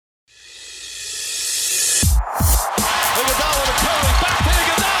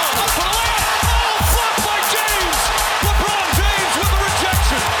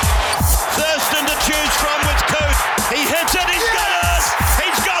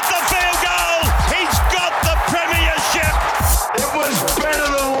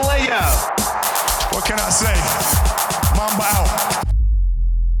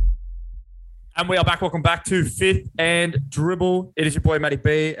And we are back. Welcome back to Fifth and Dribble. It is your boy, Matty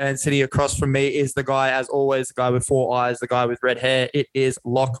B. And sitting across from me is the guy, as always, the guy with four eyes, the guy with red hair. It is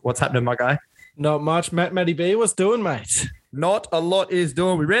Locke. What's happening, my guy? Not much. Matty B. What's doing, mate? Not a lot is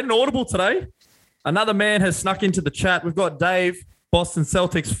doing. We read an audible today. Another man has snuck into the chat. We've got Dave, Boston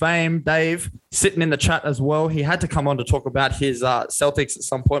Celtics fame. Dave sitting in the chat as well. He had to come on to talk about his Celtics at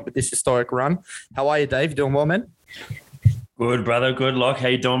some point with this historic run. How are you, Dave? You doing well, man? Good, brother. Good, Locke. How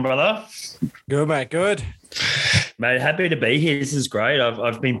you doing, brother? Good, mate. Good. Mate, happy to be here. This is great.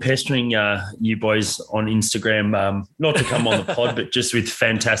 I've been pestering you boys on Instagram, not to come on the pod, but just with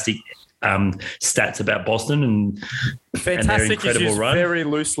fantastic stats about Boston and their incredible run. Very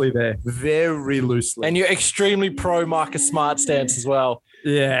loosely there. Very loosely. And you're extremely pro Marcus Smart stance as well.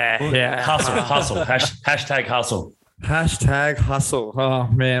 Yeah. Hustle. Hashtag hustle. Hashtag hustle. Oh,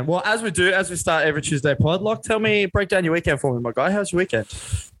 man. Well, as we start every Tuesday pod, Locke, break down your weekend for me, my guy. How's your weekend?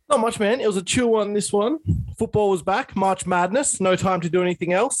 Not much, man. It was a chill one, this one. Football was back. March Madness. No time to do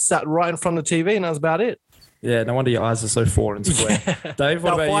anything else. Sat right in front of the TV, and that was about it. Yeah, no wonder your eyes are so four and square. Yeah. Dave,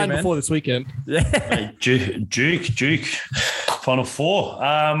 what about you, man? Before this weekend. Yeah. Hey, Duke. Final four.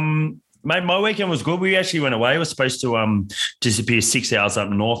 Mate, my weekend was good. We actually went away. We were supposed to disappear 6 hours up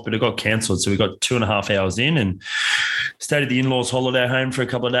north, but it got cancelled. So we got 2.5 hours in and stayed at the in-laws holiday home for a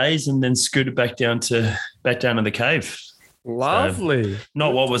couple of days and then scooted back down to the cave. Lovely. So,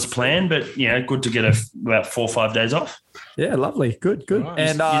 not what was planned, but good to get about 4 or 5 days off. Yeah, lovely. Good. Right.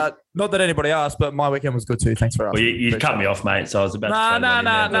 And not that anybody asked, but my weekend was good too. Thanks for asking. Well, you cut me off, mate, so I was about to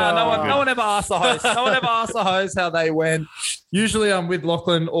say No one ever asked the host. No one ever asked the host how they went. Usually I'm with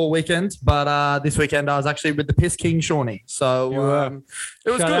Lachlan all weekend, but this weekend I was actually with the Piss King, Shawnee. So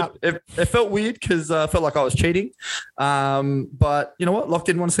it was good. It felt weird because I felt like I was cheating. But you know what? Locke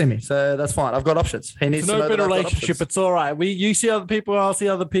didn't want to see me, so that's fine. I've got options. He needs to know better relationship. It's all right. You see other people, I'll see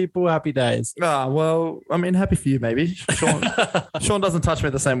other people. Happy days. Well, I mean, happy for you, maybe. Sean doesn't touch me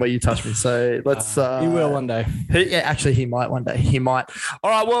the same way you touch me, so let's. He will one day. Actually, he might one day. He might.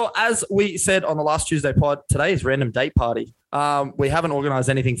 All right. Well, as we said on the last Tuesday pod, today is random date party. We haven't organised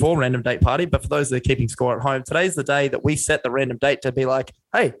anything for random date party, but for those that are keeping score at home, today's the day that we set the random date to be like,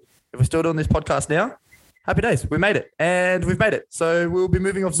 hey, if we're still doing this podcast now, happy days. We made it, and we've made it. So we'll be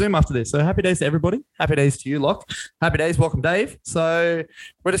moving off Zoom after this. So happy days to everybody. Happy days to you, Locke. Happy days. Welcome, Dave. So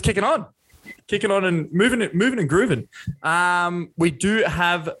we're just kicking on and moving and grooving. We do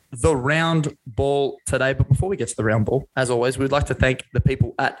have the round ball today, but before we get to the round ball, as always, we'd like to thank the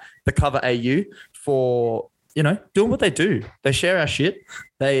people at the Cover AU for doing what they do. They share our shit.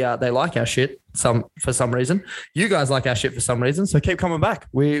 They like our shit for some reason. You guys like our shit for some reason. So keep coming back.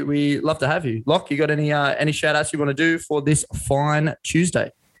 We love to have you. Locke, you got any shout outs you want to do for this fine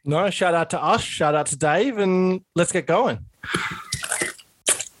Tuesday? No, shout out to us, shout out to Dave, and let's get going.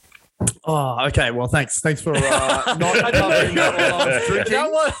 Oh, okay. Well, thanks for not covering that while I was drinking.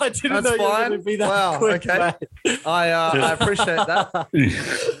 That one, I didn't know you were going to be that quick, okay. Mate. I appreciate that.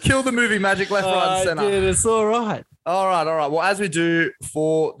 Kill the movie magic left, right, and centre. Dude, it's all right. All right. Well, as we do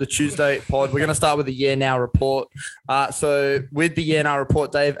for the Tuesday pod, we're going to start with the Yeah Now report. So with the Yeah Now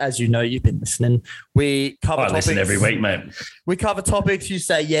report, Dave, as you know, you've been listening. We cover topics. I listen every week, mate. We cover topics. You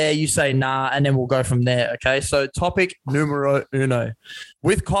say yeah, you say nah, and then we'll go from there. Okay. So topic numero uno.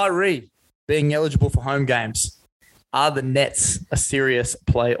 With Kyrie being eligible for home games, are the Nets a serious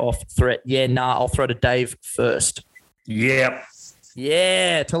playoff threat? Yeah, nah. I'll throw to Dave first. Yep.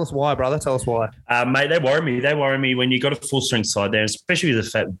 Yeah, tell us why, brother. Tell us why. Mate, they worry me. They worry me when you got a full-strength side there, especially with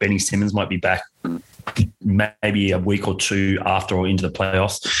the fact that Benny Simmons might be back maybe a week or two after or into the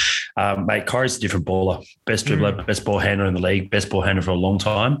playoffs. Mate, Kyrie's a different baller. Best dribbler, best ball handler in the league, best ball handler for a long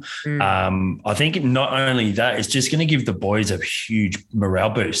time. I think not only that, it's just going to give the boys a huge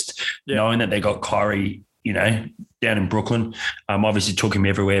morale boost, knowing that they got Kyrie, down in Brooklyn. Obviously took him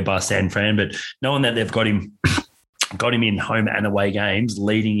everywhere by San Fran, but knowing that they've got him in home and away games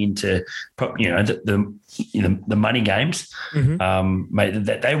leading into, the money games.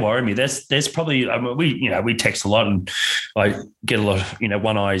 Mate, they worry me. There's probably, we text a lot and I get a lot of,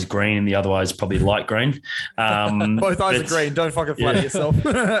 one eye is green and the other eye is probably light green. Both eyes are green. Don't fucking flatter yourself.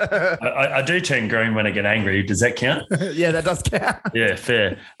 I do turn green when I get angry. Does that count? Yeah, that does count. Yeah,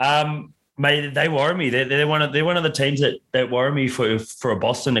 fair. Mate, they worry me. They're one of the teams that worry me for a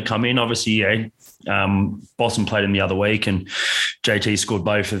Boston to come in. Obviously, Boston played in the other week, and JT scored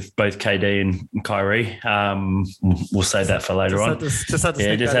both KD and Kyrie. We'll save that for later on. Just had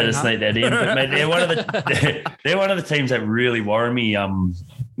to sneak that in. But mate, they're one of the teams that really worry me.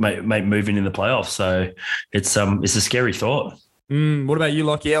 Mate, moving in the playoffs. So it's a scary thought. What about you,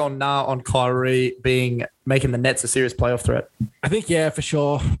 Lockie? Yeah or nah on Kyrie making the Nets a serious playoff threat? I think, yeah, for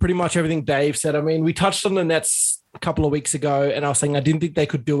sure. Pretty much everything Dave said. I mean, we touched on the Nets a couple of weeks ago, and I was saying I didn't think they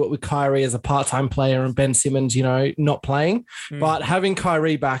could do it with Kyrie as a part-time player and Ben Simmons, not playing. But having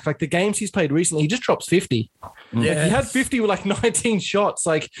Kyrie back, like the games he's played recently, he just drops 50. Yeah, Like, he had 50 with like 19 shots.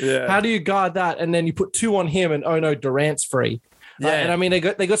 Like, how do you guard that? And then you put 2 on him, and oh no, Durant's free. Yeah, and I mean,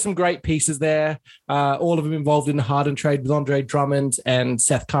 they got some great pieces there. All of them involved in the Harden trade with Andre Drummond and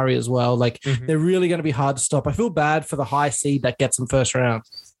Seth Curry as well. Like, they're really going to be hard to stop. I feel bad for the high seed that gets them first round.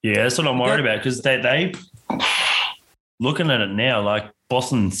 Yeah, that's what I'm worried about, because they looking at it now, like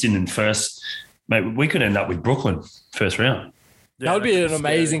Boston sitting in first, mate, we could end up with Brooklyn first round. That would be an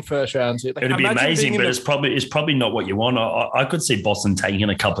amazing first round too. Like, it would be amazing, but it's probably not what you want. I could see Boston taking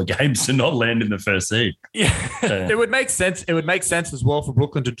a couple of games to not land in the first seed. Yeah, it would make sense. It would make sense as well for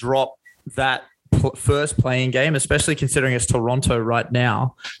Brooklyn to drop that first playing game, especially considering it's Toronto right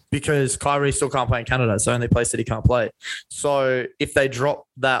now, because Kyrie still can't play in Canada. It's the only place that he can't play. So if they drop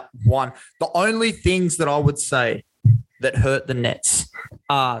that one, the only things that I would say that hurt the Nets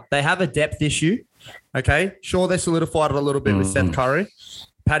are they have a depth issue. Okay, sure, they solidified it a little bit with Seth Curry.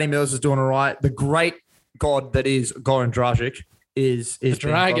 Patty Mills is doing all right. The great god that is Goran Dragic is the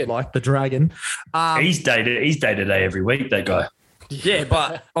dragon, like the dragon. He's day to day every week. That guy. Yeah,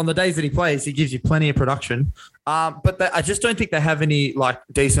 but on the days that he plays, he gives you plenty of production. But I just don't think they have any like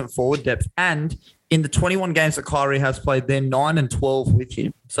decent forward depth. And in the 21 games that Kyrie has played, they're 9-12 with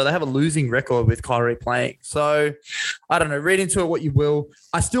him. So they have a losing record with Kyrie playing. So I don't know, read into it what you will.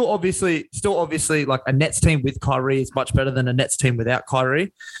 I still obviously like a Nets team with Kyrie is much better than a Nets team without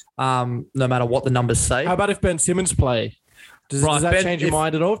Kyrie, no matter what the numbers say. How about if Ben Simmons play? Does that change your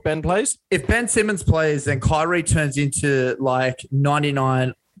mind at all if Ben plays? If Ben Simmons plays, then Kyrie turns into like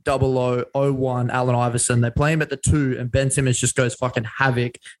 99 0001 Allen Iverson. They play him at the 2 and Ben Simmons just goes fucking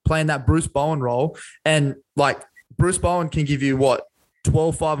havoc playing that Bruce Bowen role. And like Bruce Bowen can give you what?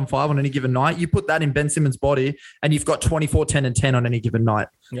 12, 5 and 5 on any given night. You put that in Ben Simmons' body and you've got 24, 10 and 10 on any given night.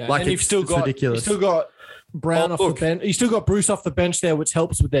 Yeah. Like and it's ridiculous. You've still got Brown off the bench. You still got Bruce off the bench there, which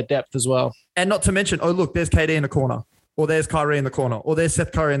helps with their depth as well. And not to mention, there's KD in the corner. Or there's Kyrie in the corner. Or there's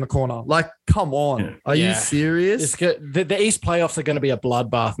Seth Curry in the corner. Like, come on. Yeah. Are you serious? The East playoffs are going to be a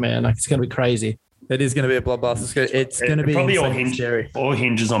bloodbath, man. Like, it's going to be crazy. It is going to be a bloodbath. It's going to be probably all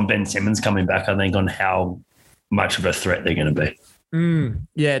hinges on Ben Simmons coming back, I think, on how much of a threat they're going to be.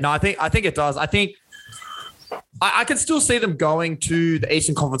 Yeah, no, I think it does. I think I can still see them going to the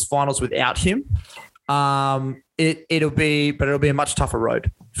Eastern Conference Finals without him. It'll be a much tougher road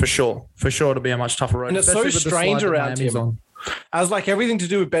for sure. For sure, it'll be a much tougher road. And it's so strange around him. As like everything to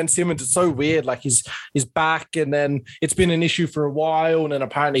do with Ben Simmons, it's so weird. Like he's back, and then it's been an issue for a while, and then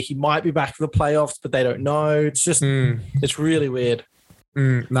apparently he might be back for the playoffs, but they don't know. It's just it's really weird.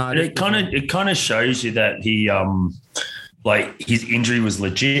 No, it kind of shows you that he like his injury was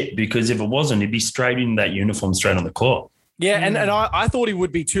legit, because if it wasn't, he'd be straight in that uniform, straight on the court. Yeah, and I thought he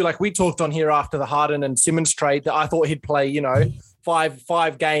would be too. Like we talked on here after the Harden and Simmons trade that I thought he'd play,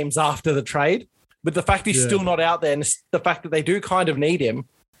 five games after the trade. But the fact he's still not out there, and the fact that they do kind of need him.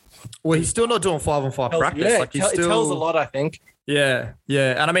 Well, he's still not doing 5-on-5 practice. Yeah, it tells a lot, I think. Yeah.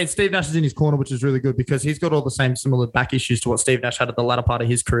 And I mean, Steve Nash is in his corner, which is really good because he's got all the same similar back issues to what Steve Nash had at the latter part of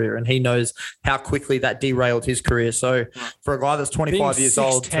his career. And he knows how quickly that derailed his career. So for a guy that's 25 years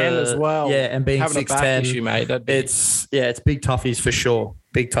old as well. Yeah, and being 6'10", issue, mate, it's big toughies for sure.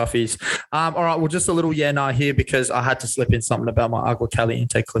 Big toughies. All right, well, just a little nah here because I had to slip in something about my Agua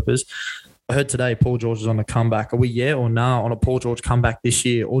Caliente Clippers. I heard today Paul George is on the comeback. Are we or nah on a Paul George comeback this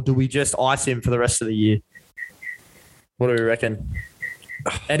year? Or do we just ice him for the rest of the year? What do we reckon?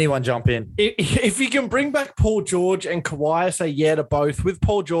 Anyone jump in? If you can bring back Paul George and Kawhi, I say yeah to both. With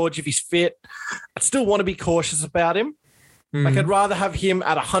Paul George, if he's fit, I'd still want to be cautious about him. Like I'd rather have him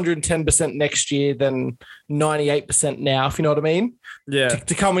at 110% next year than 98% now, if you know what I mean. Yeah.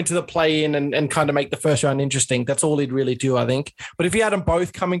 To come into the play-in and kind of make the first round interesting. That's all he'd really do, I think. But if he had them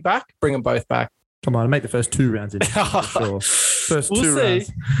both coming back, bring them both back. Come on, make the first 2 rounds interesting for sure. We'll 2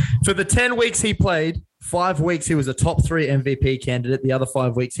 rounds. For the 10 weeks he played, 5 weeks he was a top 3 MVP candidate. The other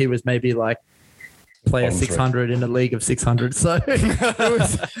 5 weeks he was maybe like player 600 in a league of 600. So it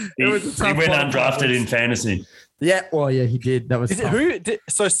was a tough he went undrafted in fantasy. Yeah, well, yeah, he did. That was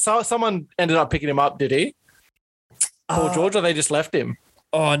so someone ended up picking him up, did he? Paul George, or they just left him?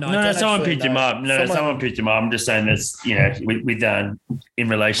 Oh no! Someone picked him up. Someone picked him up. I'm just saying that's with in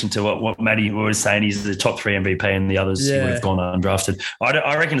relation to what Matty was saying, he's the top 3 MVP, and the others would have gone undrafted.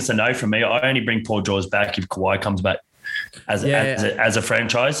 I reckon it's a no from me. I only bring Paul George back if Kawhi comes back as a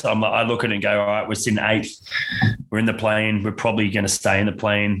franchise. I look at it and go, all right, we're sitting 8th. We're in the play-in. We're probably going to stay in the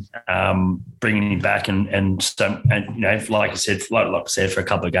play-in, bringing him back and like I said, for a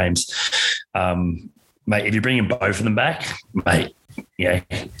couple of games, mate. If you're bringing both of them back, mate, yeah,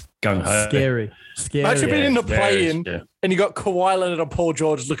 going home. Scary. Imagine being in the play-in and you got Kawhi Leonard and Paul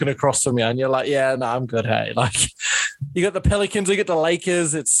George looking across from you, and you're like, yeah, no, I'm good. Hey, like you got the Pelicans, you got the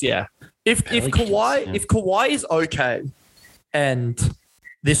Lakers. It's If Kawhi is okay, and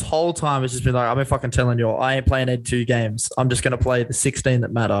this whole time it's just been like, I've been fucking telling you, I ain't playing 82 games. I'm just going to play the 16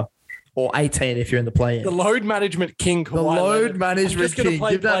 that matter, or 18 if you're in the play-in. The load management king, Kawhi the load Leonard. management king.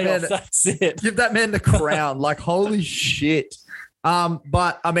 Give that man, that's it. Give that man the crown. Like, holy shit.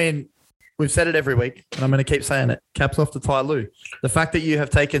 But I mean, we've said it every week, and I'm going to keep saying it. Caps off to Ty Lue. The fact that you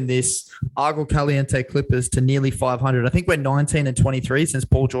have taken this Argo Caliente Clippers to nearly 500. I think we're 19-23 since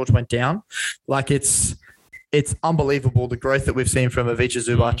Paul George went down. Like, it's unbelievable, the growth that we've seen from Ivica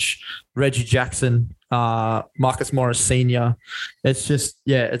Zubac, Reggie Jackson, Marcus Morris Sr. It's just,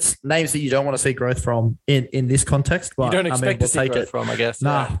 it's names that you don't want to see growth from in this context. But you don't expect to see growth from, I guess.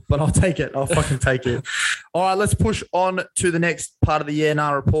 Nah, but I'll take it. I'll fucking take it. All right, let's push on to the next part of the year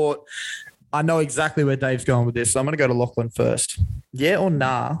nah report. I know exactly where Dave's going with this, so I'm going to go to Lachlan first. Yeah or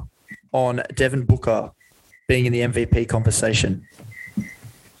nah on Devin Booker being in the MVP conversation?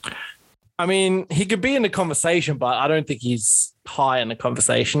 I mean, he could be in the conversation, but I don't think he's high in the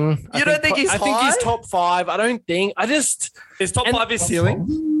conversation. You don't think he's high? I think he's top 5. I don't think. Is top 5 his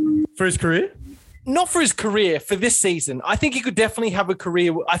ceiling for his career? Not for his career, for this season. I think he could definitely have a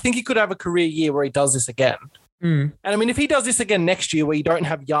career. I think he could have a career year where he does this again. And I mean, if he does this again next year where you don't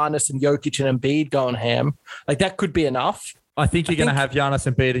have Giannis and Jokic and Embiid going ham, like that could be enough. I think you're going to have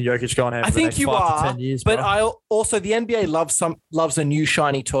Giannis, Embiid, and Jokic going ham for the next 5 to 10 years. But also the NBA loves a new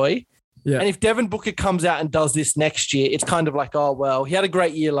shiny toy. Yeah. And if Devin Booker comes out and does this next year, it's kind of like, oh, well, he had a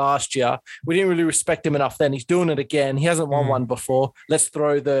great year last year. We didn't really respect him enough then. He's doing it again. He hasn't won one before. Let's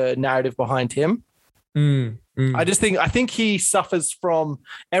throw the narrative behind him. I think he suffers from,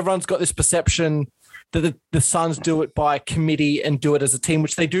 everyone's got this perception that the Suns do it by committee and do it as a team,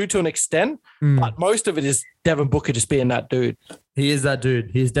 which they do to an extent. But most of it is Devin Booker just being that dude. He is that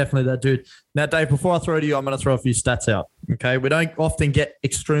dude. He is definitely that dude. Now, Dave, before I throw to you, I'm going to throw a few stats out. Okay. We don't often get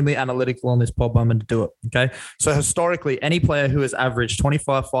extremely analytical on this pod, but I'm going to do it. Okay. So historically, any player who has averaged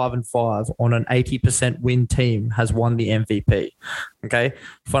 25, 5 and 5 on an 80% win team has won the MVP. Okay.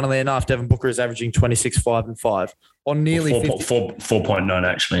 Funnily enough, Devin Booker is averaging 26, 5 and 5 on nearly 4.9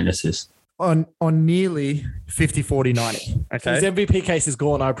 actually in assists. On nearly 50, 40, 90. Okay. His MVP case is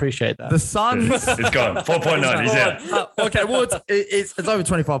gone. I appreciate that. The Suns. It's gone. 4.9. He's out. Okay. Well, it's over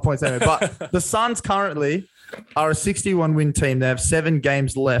 25 points anyway. But the Suns currently are a 61 win team. They have 7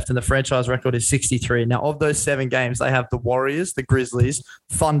 games left and the franchise record is 63. Now, of those 7 games, they have the Warriors, the Grizzlies,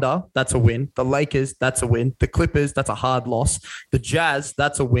 Thunder, that's a win. The Lakers, that's a win. The Clippers, that's a hard loss. The Jazz,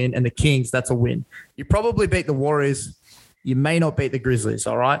 that's a win. And the Kings, that's a win. You probably beat the Warriors. You may not beat the Grizzlies,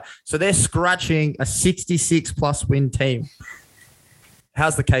 all right? So they're scratching a 66-plus win team.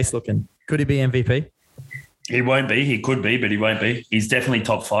 How's the case looking? Could he be MVP? He won't be. He could be, but he won't be. He's definitely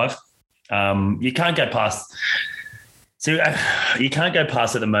top 5. You can't go past. So you can't go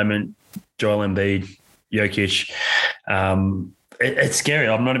past at the moment. Joel Embiid, Jokic. It's scary.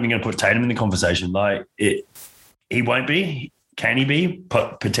 I'm not even going to put Tatum in the conversation. He won't be. Can he be?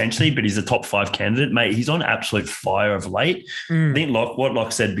 Potentially, but he's a top 5 candidate, mate. He's on absolute fire of late. I think what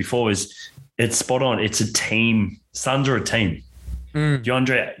Locke said before is it's spot on. It's a team. Suns are a team.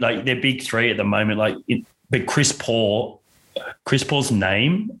 DeAndre, they're big 3 at the moment. But Chris Paul's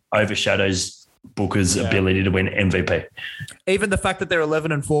name overshadows Booker's ability to win MVP. Even the fact that they're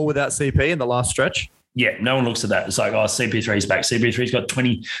 11-4 without CP in the last stretch. Yeah, no one looks at that. It's like, CP3's back. CP3's got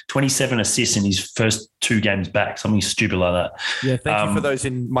 27 assists in his first 2 games back, something stupid like that. Yeah, thank you for those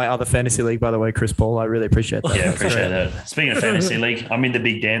in my other fantasy league, by the way, Chris Paul. I really appreciate that. Yeah, appreciate that. Speaking of fantasy league, I'm in the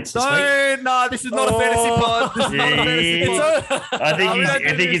big dance this week. No, this is not a fantasy pod. This is not a fantasy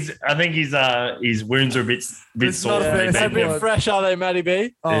pod. I think his wounds are a bit sore. They're a bit fresh, are they, Matty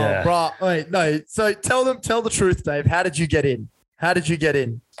B? Oh, yeah. Right. Wait, no. So tell the truth, Dave. How did you get in?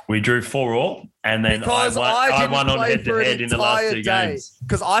 We drew 4-4, and then I won on head-to-head in the last 2 games.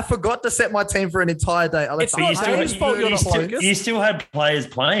 Because I forgot to set my team for an entire day. You still had players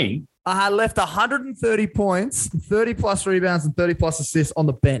playing. I had left 130 points, 30-plus rebounds, and 30-plus assists on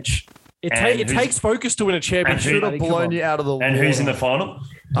the bench. It takes focus to win a championship. I should have blown you out of the water. And who's in the final?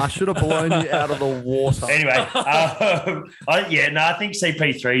 I should have blown you out of the water. Anyway, I think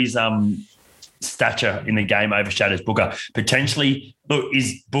CP3's stature in the game overshadows Booker. Potentially, look,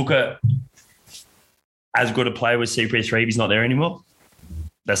 is Booker as good a player with CP3 if he's not there anymore?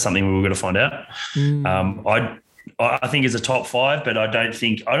 That's something we're going to find out. I think is a top 5, but I don't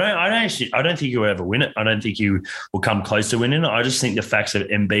think he'll ever win it. I don't think he will come close to winning it. I just think the facts of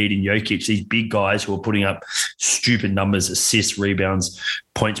Embiid and Jokic, these big guys who are putting up stupid numbers, assists, rebounds,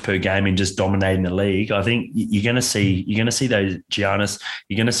 points per game, and just dominating the league. I think you're going to see those Giannis.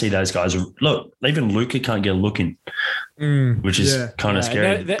 You're going to see those guys. Look, even Luka can't get a look in, which is kind of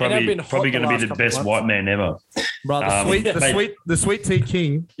scary. Probably going to be the best white man ever. Bro, the sweet T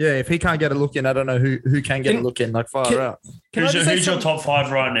King. Yeah, if he can't get a look in, I don't know who can get a look in. Like far out. Who's your top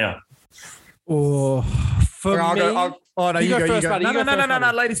 5 right now? Oh, for me. No, you go first.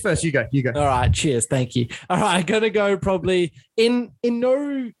 No. Ladies first. You go. All right. Cheers. Thank you. All right. I'm going to go probably in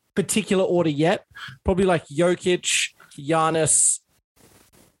no particular order yet. Probably like Jokic, Giannis,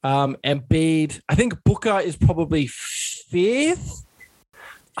 Embiid. I think Booker is probably 5th.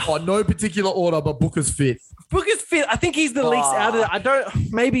 Oh, no particular order, but Booker's 5th. Booker's 5th. I think he's the least out of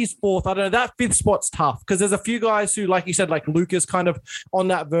it. Maybe he's 4th. I don't know. That 5th spot's tough because there's a few guys who, like you said, like Luka's kind of on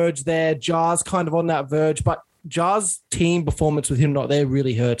that verge there. Jar's kind of on that verge, but Jar's team performance with him not there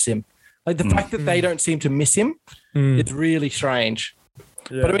really hurts him. Like the fact that they don't seem to miss him, it's really strange.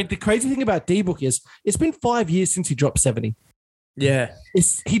 Yeah. But I mean, the crazy thing about D-Book is it's been 5 years since he dropped 70. Yeah.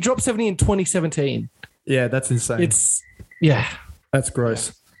 He dropped 70 in 2017. Yeah, that's insane. That's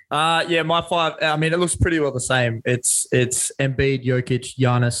gross. My 5. I mean, it looks pretty well the same. It's Embiid, Jokic,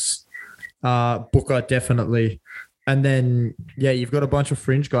 Giannis, Booker definitely, and then you've got a bunch of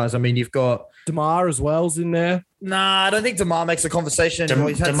fringe guys. I mean, you've got DeMar as well's in there. Nah, I don't think DeMar makes a conversation.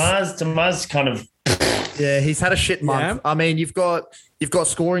 DeMar's kind of. Yeah, he's had a shit month. Yeah. I mean, you've got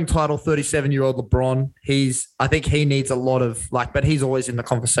scoring title 37-year-old LeBron. I think he needs a lot of but he's always in the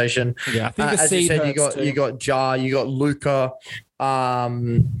conversation. Yeah, I think as you said, you got Ja, you got Luka.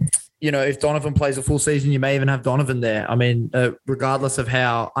 If Donovan plays a full season, you may even have Donovan there. I mean, regardless of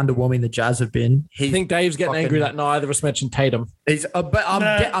how underwhelming the Jazz have been. I think Dave's getting angry that neither of us mentioned Tatum. But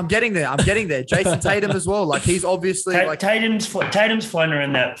I'm getting there. Jason Tatum as well. Like he's obviously Tatum's floating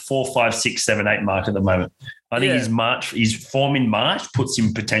around that 4, 5, 6, 7, 8 mark at the moment. I think his form in March puts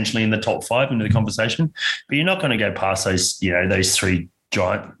him potentially in the top 5 into the conversation. But you're not going to go past those 3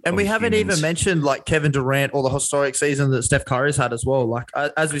 giant. And we haven't even mentioned like Kevin Durant or the historic season that Steph Curry's had as well. Like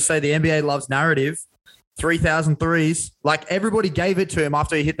as we say, the NBA loves narrative. 3,000 threes. Like everybody gave it to him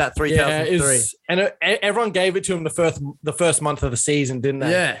after he hit that 3,000 three. And everyone gave it to him the first month of the season, didn't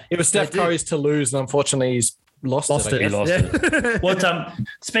they? Yeah. It was Steph Curry's to lose, and unfortunately he's lost it. He lost it. Well,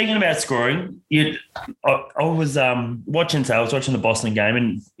 speaking about scoring, I was watching the Boston game,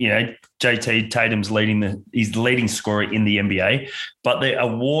 and JT Tatum's he's the leading scorer in the NBA, but the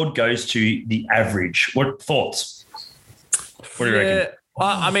award goes to the average. What thoughts? What do you reckon?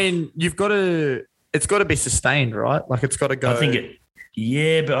 I mean, it's got to be sustained, right? Like it's got to go.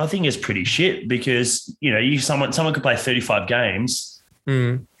 But I think it's pretty shit because someone could play 35 games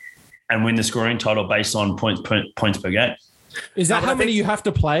and win the scoring title based on points per game. Is that how many you have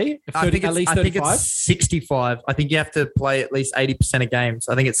to play? I think it's 65. I think you have to play at least 80% of games.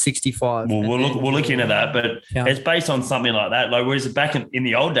 I think it's 65. Well, we'll look into that, but it's based on something like that. Like whereas back in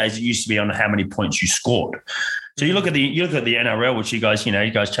the old days, it used to be on how many points you scored. So you look at the NRL, which you guys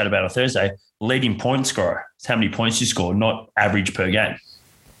chat about on Thursday. Leading point scorer, it's how many points you score, not average per game.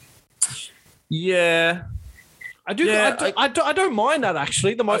 Yeah. I don't mind that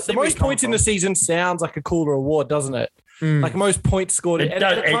actually. The most points in the season sounds like a cooler award, doesn't it? Like most points scored. It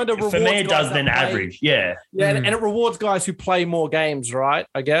does then average. Yeah. Yeah, and it rewards guys who play more games, right?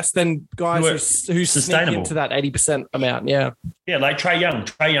 I guess than guys who sneak into that 80% amount. Yeah. Yeah, like Trae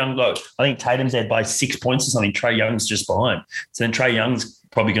Young. Look, I think Tatum's there by 6 points or something. Trae Young's just behind. So then Trae Young's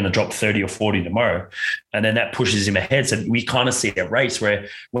probably going to drop 30 or 40 tomorrow. And then that pushes him ahead. So we kind of see a race where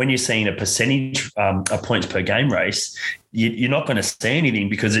when you're seeing a percentage, a points per game race, you're not going to see anything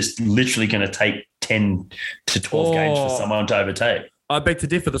because it's literally going to take 10 to 12 games for someone to overtake. I beg to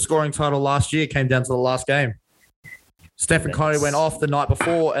differ. The scoring title last year came down to the last game. Stephen Curry went off the night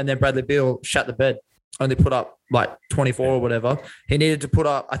before and then Bradley Beal shut the bed. Only put up like 24 or whatever. He needed to put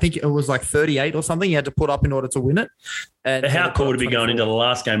up, I think it was like 38 or something he had to put up in order to win it. And how cool to be going into the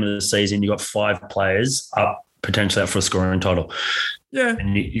last game of the season, you got 5 players up potentially up for a scoring title. Yeah.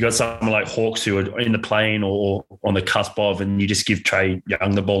 And you got someone like Hawks who are in the plane or on the cusp of, and you just give Trae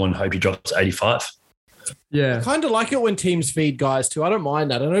Young the ball and hope he drops 85. Yeah. I kind of like it when teams feed guys too. I don't mind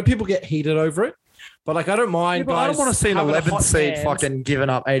that. I know people get heated over it, but like I don't mind guys. I don't want to see an 11th seed fucking giving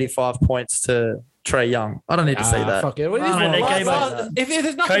up 85 points to Trae Young. I don't need to see that. Fuck it. If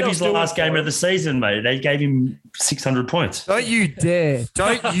there's nothing Kobe's last game of the season, mate. They gave him 600 points. Don't you dare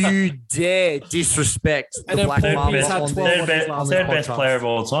disrespect the Black Mamba. Third best player of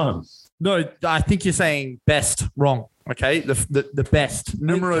all time. No, I think you're saying best wrong. Okay, the best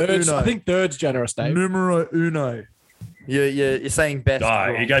numero uno. I think third's generous, Dave. Numero uno. You're saying best. All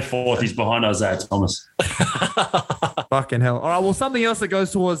right, wrong. you go fourth. He's behind Isaiah Thomas. Fucking hell. All right. Well, something else that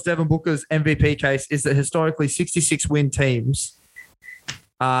goes towards Devin Booker's MVP case is that historically 66 win teams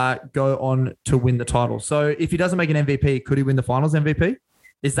go on to win the title. So if he doesn't make an MVP, could he win the finals MVP?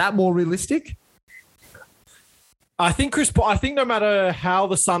 Is that more realistic? I think Chris Paul. I think no matter how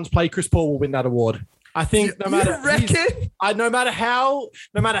the Suns play, Chris Paul will win that award. I think no matter no matter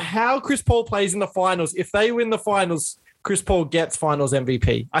how Chris Paul plays in the finals, if they win the finals, Chris Paul gets finals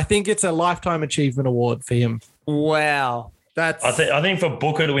MVP. I think it's a lifetime achievement award for him. Wow. That's I think for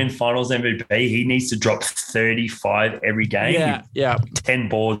Booker to win finals MVP, he needs to drop 35 every game. Yeah. 10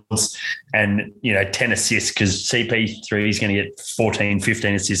 boards and 10 assists, because CP3 is going to get 14,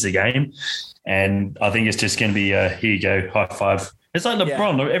 15 assists a game. And I think it's just going to be here you go, high five. It's like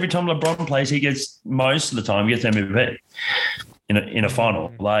LeBron. Yeah. Every time LeBron plays, he gets most of the time gets MVP in a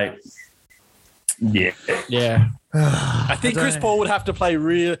final. Like, yeah. I think Chris Paul would have to play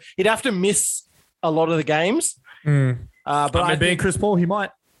real. He'd have to miss a lot of the games. But being Chris Paul, he might.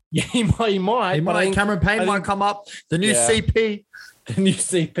 Yeah, he might. Cameron Payne might come up. The new CP. The new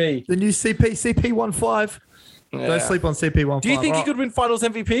CP. CP15. Yeah. Don't sleep on CP15. Do you think he could win finals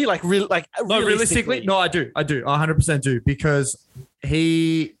MVP? Realistically? No, I do. 100% do, because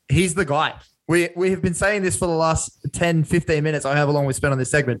he's the guy. We have been saying this for the last 10, 15 minutes, or however long we spent on this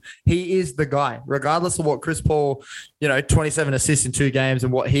segment. He is the guy, regardless of what Chris Paul, 27 assists in 2 games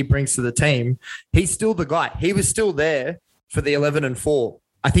and what he brings to the team. He's still the guy. He was still there for the 11-4.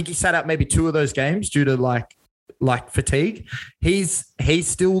 I think he sat out maybe 2 of those games due to like fatigue. He's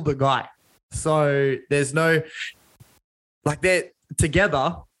still the guy. So there's no, they're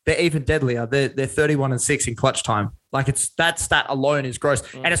together, they're even deadlier. They're 31-6 in clutch time. That stat alone is gross.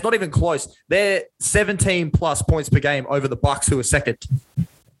 And it's not even close. They're 17 plus points per game over the Bucks, who are second.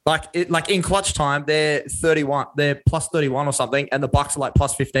 In clutch time, they're 31. They're plus 31 or something, and the Bucks are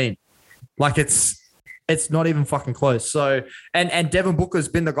plus 15. It's not even fucking close. So and Devin Booker's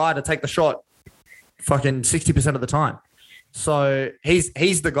been the guy to take the shot fucking 60% of the time. So he's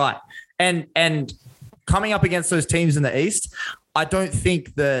the guy. And coming up against those teams in the East, I don't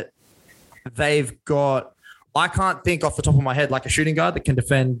think that they've got. I can't think off the top of my head a shooting guard that can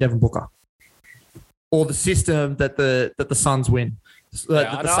defend Devin Booker, or the system that the Suns win.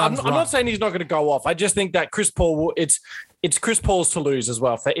 I'm not saying he's not going to go off. I just think that Chris Paul. It's Chris Paul's to lose as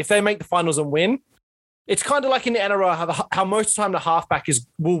well. If they make the finals and win, it's kind of like in the NRL how most of the time the halfback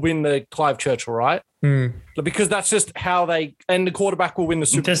will win the Clive Churchill, right? Because that's just how and the quarterback will win the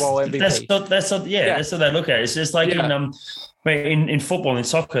Super Bowl MVP. That's what they look at. It's just like in football and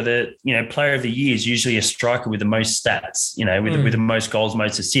soccer, the player of the year is usually a striker with the most stats, with the most goals,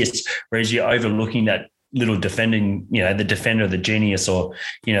 most assists, whereas you're overlooking that little defending, the defender, the genius, or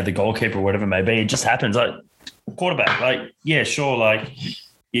the goalkeeper, or whatever it may be. It just happens. Quarterback,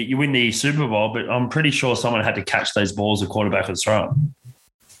 you win the Super Bowl, but I'm pretty sure someone had to catch those balls the quarterback was throwing.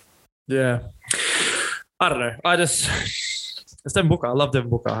 Yeah. I don't know. It's Devin Booker. I love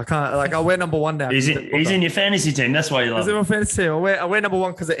Devin Booker. I can't, I wear number 1 now. He's in your fantasy team. That's why you love him. He's in my fantasy team. I wear number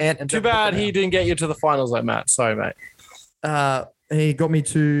 1 because of Ant. And too bad he didn't get you to the finals like Matt. Sorry, mate. He got me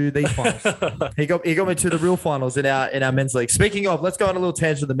to these finals. he got me to the real finals in our men's league. Speaking of, let's go on a little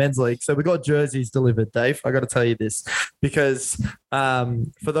tangent of the men's league. So we got jerseys delivered, Dave. I got to tell you this because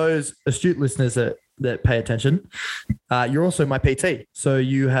for those astute listeners that pay attention, you're also my PT. So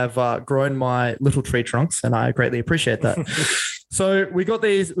you have grown my little tree trunks, and I greatly appreciate that. So we got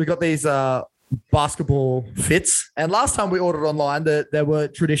these basketball fits, and last time we ordered online there were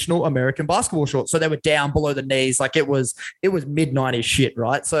traditional American basketball shorts, so they were down below the knees, it was mid-90s shit,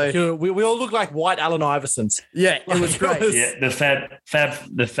 right? So we all look like white Allen Iversons. Yeah, it was great. The Fab 5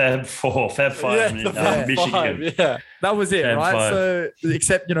 in Michigan. Yeah, that was it, Fab right? 5. So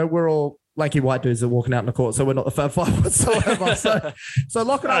except we're all lanky white dudes that are walking out in the court, so we're not the Fab 5 whatsoever. so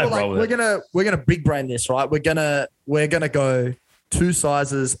Locke and I were we're gonna big brain this, right? We're gonna go 2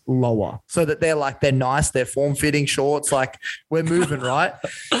 sizes lower so that they're nice, they're form-fitting shorts. We're moving, right?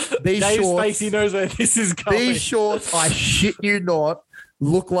 These Dave shorts, Spacey knows where this is going. These shorts, I shit you not,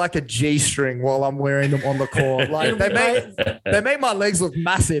 look like a G-string while I'm wearing them on the court. They make my legs look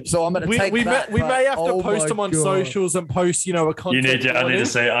massive, so I'm going to take that. We may have to post them on socials and post, a content. I need to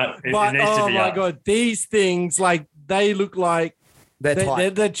say, my God, these things, they look like they're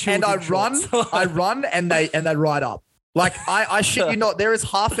tight. They're and I run and they ride up. Like, I shit you not, there is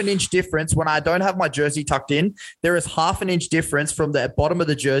half an inch difference when I don't have my jersey tucked in. There is half an inch difference from the bottom of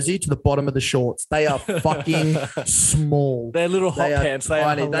the jersey to the bottom of the shorts. They are fucking small. They're little hot pants. They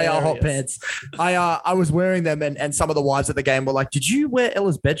are hot pants. I was wearing them, and some of the wives at the game were like, "Did you wear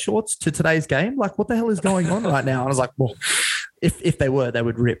Ella's bed shorts to today's game? Like, what the hell is going on right now?" And I was like, "Well, if they were, they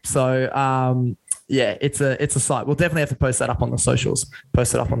would rip." So, yeah, it's a sight. We'll definitely have to post that up on the socials.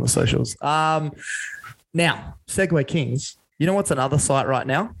 Now, Segway Kings, you know what's another site right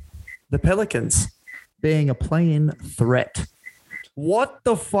now? The Pelicans being a play-in threat. What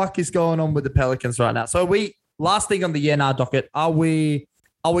the fuck is going on with the Pelicans right now? So last thing on the YNR docket, are we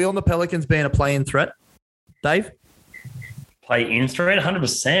on the Pelicans being a play-in threat? Dave? Play-in threat,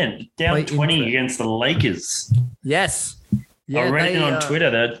 100%. Down 20 against the Lakers. Yes. Yeah, I read it on Twitter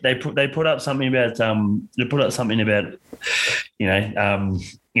that they put up something about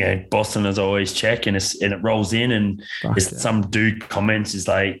Boston is always check and it rolls in and some dude comments is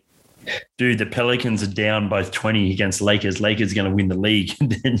like, dude, the Pelicans are down both 20 against Lakers. Lakers are going to win the league.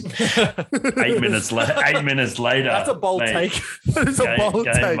 And then 8 minutes later. That's a bold take. It's a bold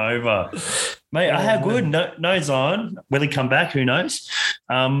take. Game over. Mate, how good. No Zion. Will he come back? Who knows?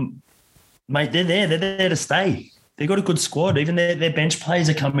 Mate, they're there. They're there to stay. They've got a good squad. Even their bench players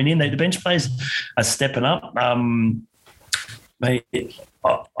are coming in. The bench players are stepping up. Mate,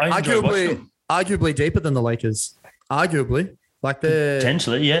 I enjoy watching them. Arguably deeper than the Lakers. Arguably. Like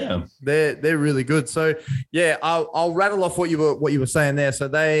potentially, yeah. They're really good. So yeah, I'll rattle off what you were saying there. So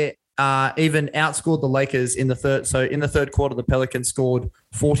they even outscored the Lakers in the third. So in the third quarter, the Pelicans scored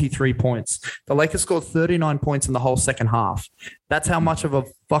 43 points. The Lakers scored 39 points in the whole second half. That's how much of a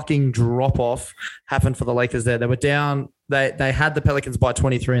fucking drop off happened for the Lakers there. They were down. They had the Pelicans by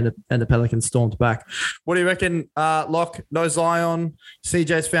 23 and the Pelicans stormed back. What do you reckon, Locke? No Zion.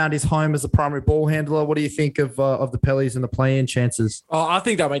 CJ's found his home as the primary ball handler. What do you think of the Pellies and the play-in chances? Oh, I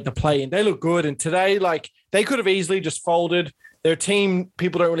think they'll make the play-in. They look good. And today, they could have easily just folded. Their team,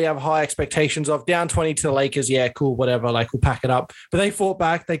 people don't really have high expectations of. Down 20 to the Lakers, yeah, cool, whatever. We'll pack it up. But they fought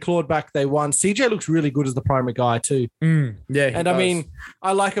back. They clawed back. They won. CJ looks really good as the primary guy too. Yeah, and I mean,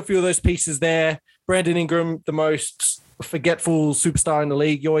 I like a few of those pieces there. Brandon Ingram, the most forgetful superstar in the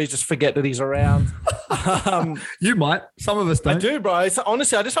league. You always just forget that he's around. You might. Some of us don't. I do, bro.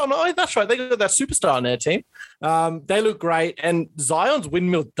 Honestly, I just don't know. That's right. They got that superstar on their team. They look great. And Zion's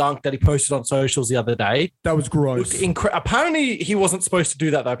windmill dunk that he posted on socials the other day. That was gross. Apparently, he wasn't supposed to do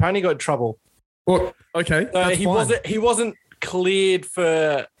that, though. Apparently, he got in trouble. Well, okay. He wasn't cleared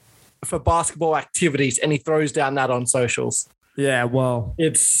for basketball activities, and he throws down that on socials. Yeah, well,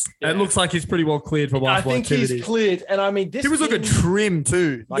 it looks like he's pretty well cleared for basketball activities. He's cleared, and I mean, he was looking trim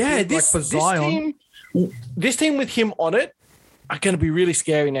too. This team with him on it are going to be really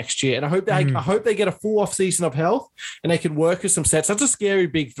scary next year, and I hope they get a full off season of health and they can work with some sets. That's a scary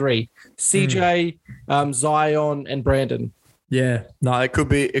big three: CJ, Zion, and Brandon. Yeah, no, it could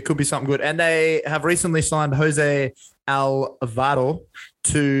be something good, and they have recently signed Jose Alvaro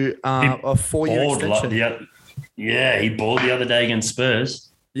to a 4-year extension. Yeah, he balled the other day against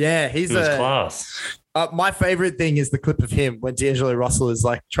Spurs. Yeah, he was class. My favorite thing is the clip of him when D'Angelo Russell is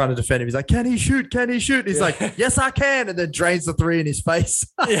trying to defend him. He's like, "Can he shoot? Can he shoot?" He's like, "Yes, I can," and then drains the three in his face.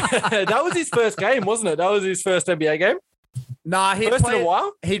 Yeah, that was his first game, wasn't it? That was his first NBA game. Nah, he'd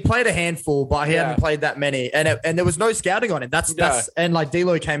played a handful, but he hadn't played that many, and there was no scouting on him. That's and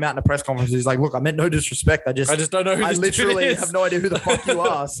D'Lo came out in a press conference. He's like, "Look, I meant no disrespect. I just don't know who I literally have no idea who the fuck you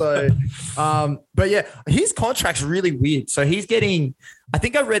are." So, but yeah, his contract's really weird. So he's getting, I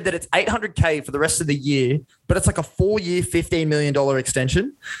think I read that it's $800K for the rest of the year, but it's like a 4-year, $15 million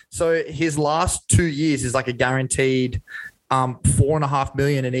extension. So his last 2 years is like a guaranteed $4.5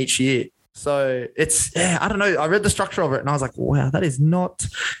 million in each year. So it's, I don't know. I read the structure of it and I was like, wow, that is not,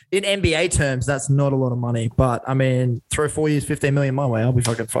 in NBA terms, that's not a lot of money. But I mean, throw 4 years, $15 million my way, I'll be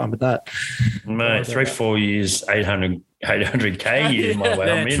fucking fine with that. Mate, 4 years, $800K a year my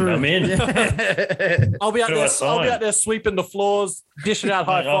way. I'm in. Yeah. I'll be out there sweeping the floors, dishing out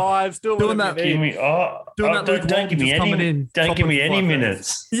high fives, doing that. Don't give me any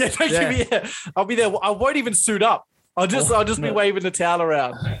minutes. Yeah, don't give me. I'll be there. I won't even suit up. I'll just be waving the towel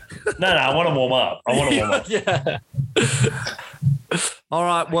around. No, I want to warm up. Yeah. All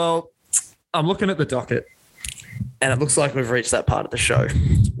right. Well, I'm looking at the docket, and it looks like we've reached that part of the show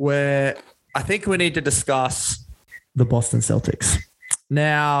where I think we need to discuss the Boston Celtics.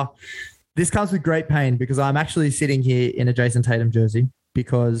 Now, this comes with great pain because I'm actually sitting here in a Jason Tatum jersey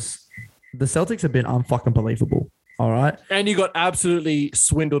because the Celtics have been unfucking believable. All right. And you got absolutely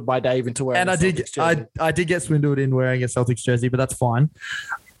swindled by Dave into wearing a Celtics jersey. I did get swindled in wearing a Celtics jersey, but that's fine.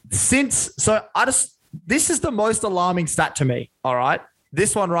 this is the most alarming stat to me. All right.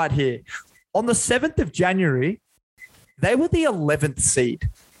 This one right here. On the 7th of January, they were the 11th seed.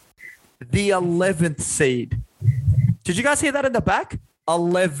 The 11th seed. Did you guys hear that in the back?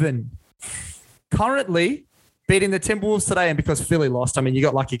 11. Currently beating the Timberwolves today, and because Philly lost. I mean, you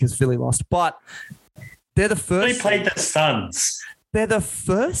got lucky because Philly lost, but they're the first. They played the Suns. They're the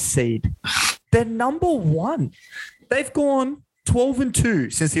first seed. They're number 1. They've gone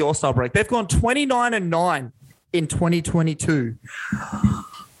 12-2 since the All-Star break. They've gone 29-9 in 2022.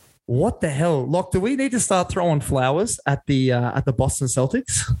 What the hell? Locke, do we need to start throwing flowers at the Boston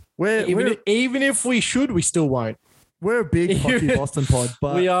Celtics? Even if we should, we still won't. We're a big hockey Boston pod,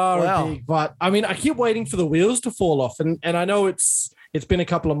 but we are a big. But I mean, I keep waiting for the wheels to fall off, and I know it's been a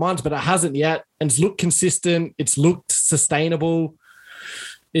couple of months, but it hasn't yet. And it's looked consistent. It's looked sustainable.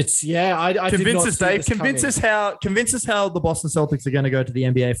 It's I convince us, Dave. Convince us how the Boston Celtics are going to go to the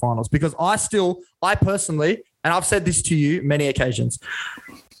NBA Finals, because I personally, and I've said this to you many occasions.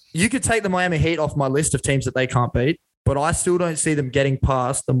 You could take the Miami Heat off my list of teams that they can't beat, but I still don't see them getting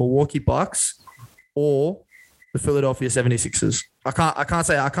past the Milwaukee Bucks or the Philadelphia 76ers. I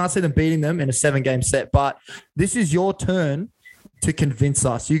can't see them beating them in a 7-game set, but this is your turn to convince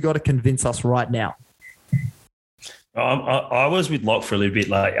us. You got to convince us right now. I was with Locke for a little bit.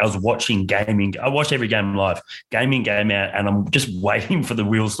 Like, I was watching gaming. I watch every game live, game in, game out, and I'm just waiting for the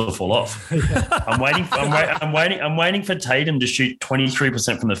wheels to fall off. I'm waiting for Tatum to shoot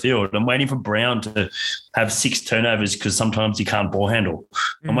 23% from the field. I'm waiting for Brown to have 6 turnovers because sometimes he can't ball handle.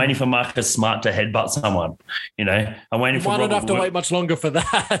 I'm waiting for Marcus Smart to headbutt someone. I'm waiting for Robert. Don't have to wait much longer for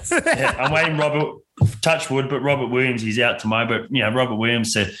that. I'm waiting Robert. Touch wood, but Robert Williams, he's out tomorrow. But, Robert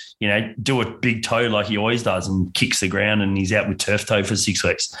Williams to, do a big toe like he always does and kicks the ground, and he's out with turf toe for 6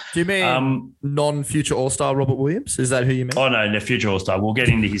 weeks. Do you mean non-future All-Star Robert Williams? Is that who you mean? Oh, no, the future All-Star. We'll get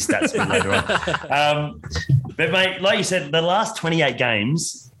into his stats a bit later on. But, mate, like you said, the last 28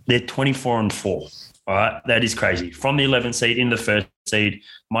 games, they're 24-4. All right? That is crazy. From the 11th seed in the first seed,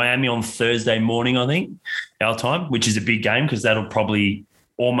 Miami on Thursday morning, I think, our time, which is a big game because that'll probably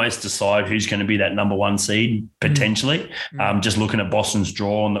almost decide who's going to be that number 1 seed potentially. Just looking at Boston's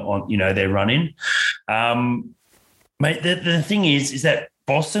draw on their run in. Mate, the thing is that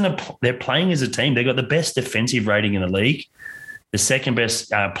Boston they're playing as a team. They've got the best defensive rating in the league, the second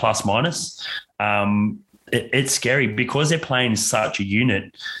best plus minus. It's scary because they're playing such a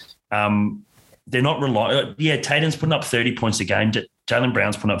unit. They're not relying. Yeah, Tatum's putting up 30 points a game. Jaylen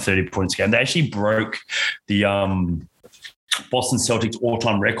Brown's putting up 30 points a game. They actually broke the Boston Celtics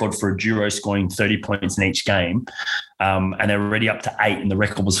all-time record for a duo scoring 30 points in each game, and they're already up to 8, and the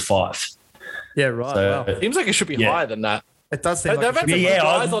record was 5. Yeah, right. So, wow. Seems like it should be higher than that. It does seem like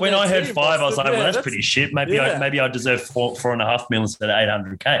when I heard 5, I was like, well, that's pretty shit. Maybe I deserve 4.5 million instead of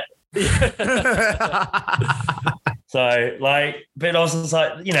 800K. So, but I was just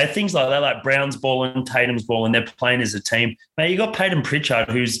like, things like that, like Brown's balling, Tatum's balling, they're playing as a team. Now, you got Peyton Pritchard,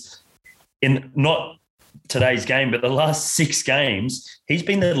 who's in not today's game, but the last 6 games, he's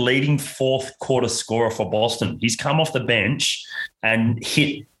been the leading fourth quarter scorer for Boston. He's come off the bench and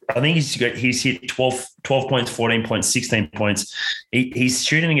hit, I think he's hit 12 points, 14 points, 16 points. He's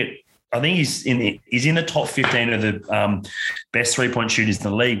shooting it. I think he's in the top 15 of the best 3-point shooters in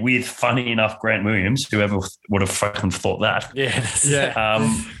the league with, funny enough, Grant Williams. Whoever would have fucking thought that.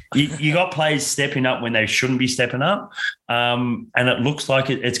 Yeah. You got players stepping up when they shouldn't be stepping up, and it looks like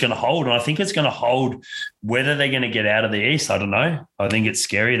it's going to hold. And I think it's going to hold. Whether they're going to get out of the East, I don't know. I think it's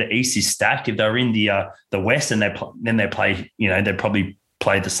scary. The East is stacked. If they're in the West and they play, they probably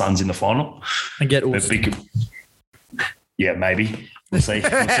play the Suns in the final and get all. Yeah, maybe. We'll see.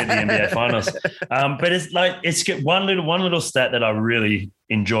 We'll see the NBA Finals. But it's one little stat that I really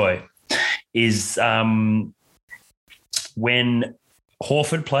enjoy is when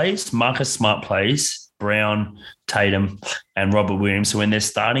Horford plays, Marcus Smart plays, Brown, Tatum, and Robert Williams. So when they're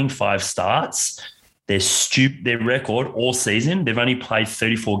starting 5 starts, their record all season, they've only played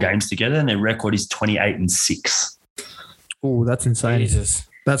 34 games together, and their record is 28-6. Oh, that's insane. Jesus.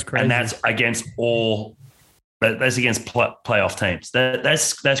 That's crazy. And that's against all. That's against playoff teams.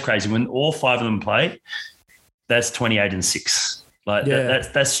 That's crazy. When all 5 of them play, that's 28-6.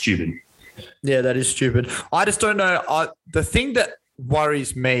 That's stupid. Yeah, that is stupid. I just don't know. The thing that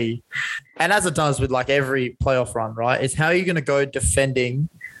worries me, and as it does with every playoff run, right, is how are you going to go defending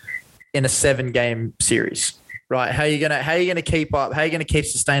in a 7-game series, right? How are you gonna keep up? How are you going to keep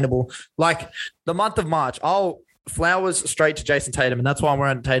sustainable? Like the month of March, flowers straight to Jason Tatum, and that's why I'm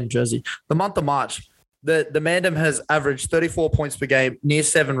wearing a Tatum jersey. The month of March, The Mandem has averaged 34 points per game, near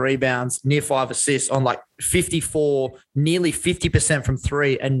 7 rebounds, near 5 assists on like 54, nearly 50% from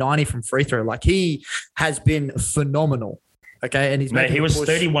 3 and 90 from free throw. Like he has been phenomenal. Okay, and he's Mate, he was push.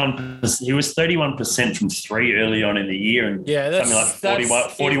 31%. He was 31% from 3 early on in the year, and something like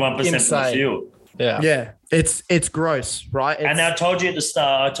 41% from the field. Yeah, it's gross, right? And I told you at the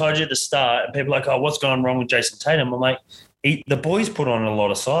start. And people are like, "Oh, what's gone wrong with Jason Tatum?" I'm like, the boy's put on a lot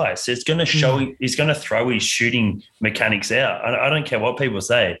of size. It's going to show. He's going to throw his shooting mechanics out. I don't care what people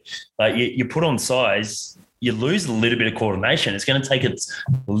say. Like you put on size, you lose a little bit of coordination. It's going to take a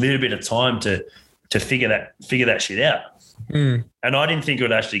little bit of time to figure that shit out. And I didn't think it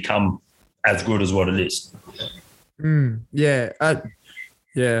would actually come as good as what it is. Yeah.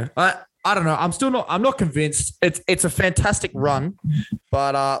 I don't know. I'm not convinced. It's a fantastic run,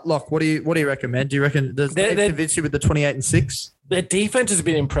 but look, what do you recommend? Do you reckon does they convince you with the 28-6? Their defense has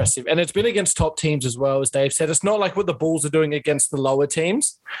been impressive, and it's been against top teams as well, as Dave said. It's not like what the Bulls are doing against the lower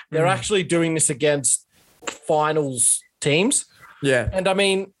teams. They're actually doing this against finals teams. Yeah. And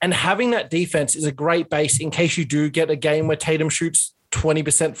and having that defense is a great base in case you do get a game where Tatum shoots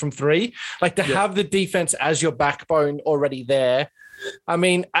 20% from 3. Like to have the defense as your backbone already there.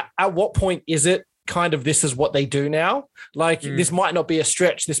 At what point is it kind of this is what they do now? Like this might not be a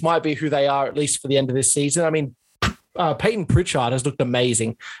stretch. This might be who they are, at least for the end of this season. Peyton Pritchard has looked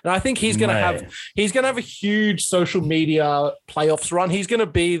amazing. And I think he's going to have a huge social media playoffs run. He's going to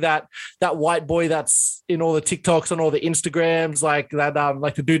be that white boy that's in all the TikToks and all the Instagrams, like that,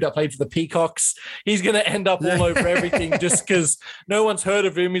 like the dude that played for the Peacocks. He's going to end up all over everything just because no one's heard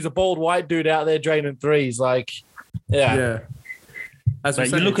of him. He's a bald white dude out there draining threes. Like, yeah. You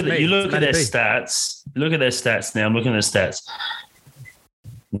look at their stats. Look at their stats now. I'm looking at their stats.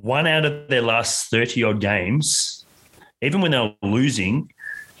 1 out of their last 30 odd games, even when they're losing,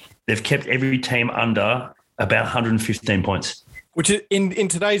 they've kept every team under about 115 points. Which in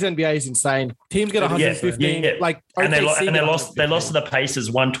today's NBA is insane. Teams get 115. And they lost to the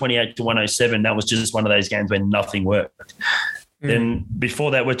Pacers 128-107. That was just one of those games where nothing worked. Then before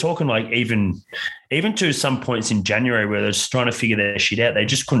that, we're talking like even to some points in January where they're just trying to figure their shit out. They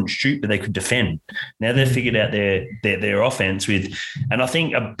just couldn't shoot, but they could defend. Now they've figured out their offense with, and I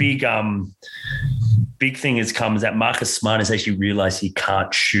think a big thing has come is that Marcus Smart has actually realized he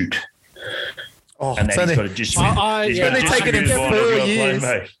can't shoot. Oh, and then he's got to just. He's only taken him 4 years.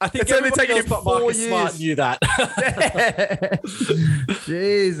 I think it's only taken him 4 years. Smart knew that.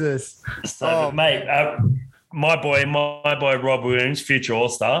 Jesus. So, mate. My boy Rob Williams, future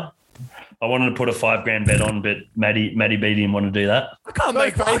All-Star. I wanted to put a $5,000 bet on, but Matty B didn't want to do that. I can't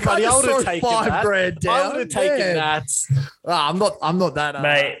make faith, buddy. I would have taken $5,000 down. I would have taken that. I'm not that.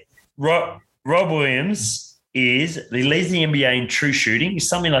 Mate, Rob Williams he leads the NBA in true shooting. He's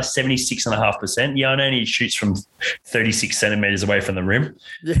something like 76.5%. Yeah, I know he shoots from 36 centimeters away from the rim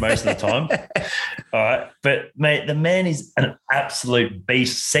most of the time. All right. But, mate, the man is an absolute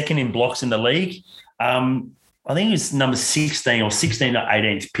beast. Second in blocks in the league. I think he's number 16 or 16 or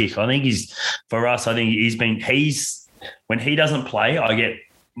 18th pick. I think when he doesn't play, I get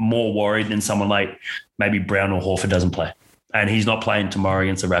more worried than someone like maybe Brown or Horford doesn't play. And he's not playing tomorrow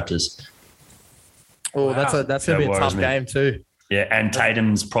against the Raptors. Oh, wow. That's going to be a tough game too. Yeah, and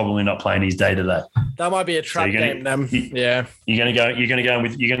Tatum's probably not playing his day today. That might be a trap game then. Yeah. You're going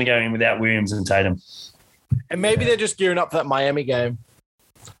to go in without Williams and Tatum. And maybe they're just gearing up for that Miami game.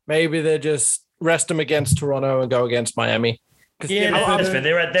 Maybe they're just rest them against Toronto and go against Miami. Yeah, that's fair.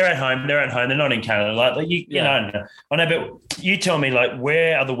 They're at home. They're not in Canada. Like you know, I know. But you tell me, like,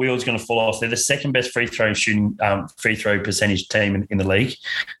 where are the wheels going to fall off? They're the second best free throw percentage team in the league.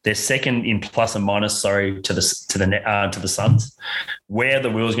 They're second in plus and minus. Sorry to the Suns. Where are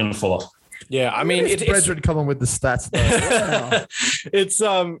the wheels going to fall off? Yeah, I mean, it's Brethren coming with the stats. Wow.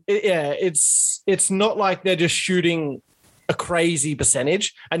 It's not like they're just shooting a crazy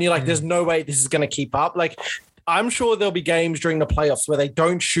percentage, and you're like, there's no way this is going to keep up. Like, I'm sure there'll be games during the playoffs where they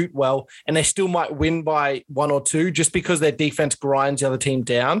don't shoot well and they still might win by 1 or 2 just because their defense grinds the other team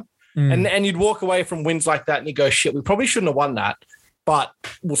down. And you'd walk away from wins like that and you go, shit, we probably shouldn't have won that, but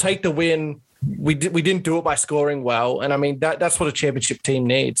we'll take the win. We didn't do it by scoring well. And I mean, that's what a championship team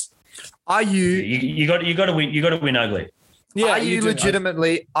needs. Are you? You got to win. You got to win ugly. Yeah. Are you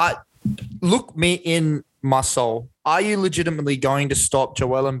legitimately? Look me in my soul. Are you legitimately going to stop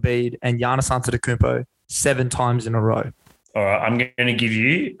Joel Embiid and Giannis Antetokounmpo 7 times in a row? All right, I'm going to give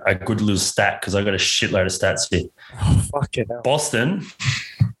you a good little stat because I got a shitload of stats here. Oh, fuck it. Boston,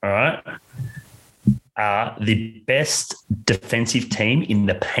 all right, are the best defensive team in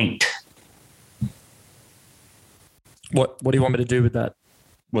the paint. What do you want me to do with that?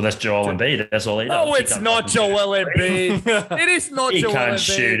 Well, that's Joel Embiid. That's all he does. No, it's not Joel Embiid. It is not He Joel can't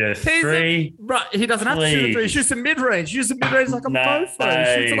Embiid. shoot a three. Right, he doesn't have to shoot a three. He shoots a mid-range. He shoots a mid-range like a gopher.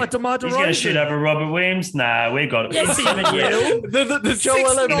 He shoots it like DeMar DeRozan. He's going to shoot over Robert Williams? Nah, we've got it. Yes, he will. The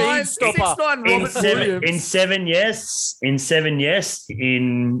Joel Embiid stopper. 6'9" Robert Williams. In 7, yes. In 7, yes.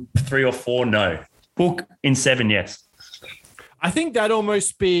 In 3 or 4, no. Book in 7, yes. I think that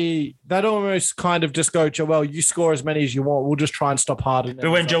almost kind of just go, Joel, you score as many as you want. We'll just try and stop Harden.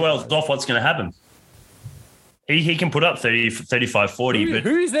 But when Joel's off, what's going to happen? He can put up 30, 35, 40.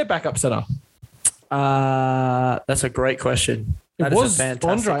 Who is their backup center? That's a great question. That it is was a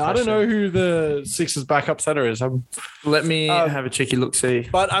fantastic Andre. question. I don't know who the Sixers backup center is. Let me have a cheeky look-see.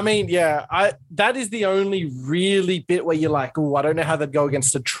 But I mean, yeah, that is the only really bit where you're like, oh, I don't know how they'd go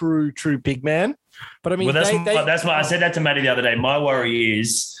against a true big man. But I mean, well, that's why I said that to Matty the other day. My worry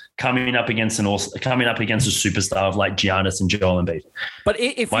is coming up against a superstar of like Giannis and Joel Embiid. But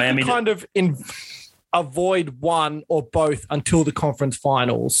if Miami you kind of avoid one or both until the conference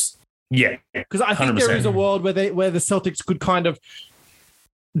finals, yeah, because I think 100%. There is a world where the Celtics could kind of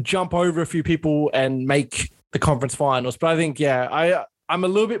jump over a few people and make the conference finals. But I think, I'm a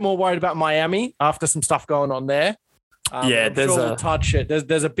little bit more worried about Miami after some stuff going on there. We'll touch it.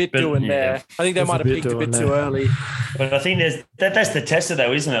 There's a bit doing there. I think they might have peaked a bit too early. But I think that's the tester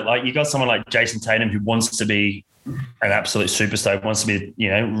though, isn't it? Like you got someone like Jason Tatum who wants to be an absolute superstar, wants to be,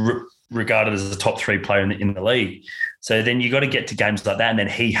 regarded as a top 3 player in the league. So then you got to get to games like that, and then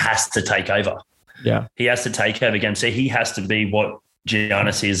he has to take over. Yeah, he has to take over games. So he has to be what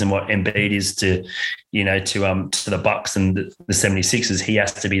Giannis is and what Embiid is to the Bucks and the 76ers. He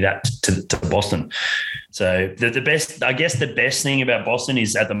has to be that to Boston. So the best thing about Boston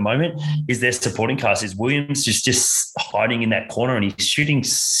is at the moment is their supporting cast. Is Williams just hiding in that corner, and he's shooting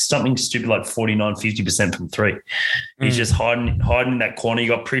something stupid like 49, 50% from 3. He's just hiding in that corner. You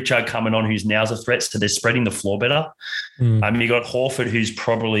got Pritchard coming on, who's now's a threat, so they're spreading the floor better. You got Horford, who's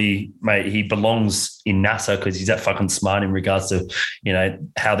probably, mate, he belongs in NASA because he's that fucking smart in regards to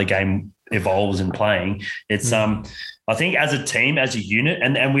how the game evolves and playing. It's I think as a team, as a unit,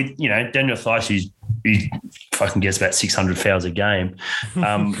 and with Daniel Theis, he fucking gets about 600 fouls a game.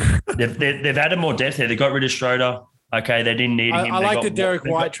 They've added more depth there. They got rid of Schroeder. Okay, they didn't need him. I like the Derek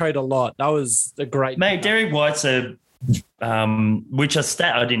White trade a lot. That was a great. Mate, Derek White's which a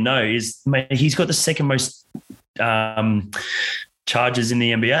stat I didn't know is, mate, he's got the second most charges in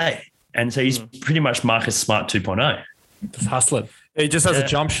the NBA, and so he's pretty much Marcus Smart 2.0. Just hustling. He just has a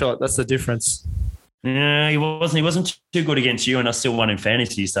jump shot. That's the difference. Yeah, he wasn't too good against you, and I still won in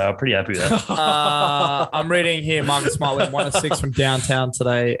fantasy, so I'm pretty happy with that. I'm reading here, Marcus Smart went 1 of 6 from downtown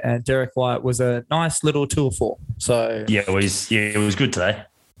today, and Derek White was a nice little 2 of 4. So it was good today.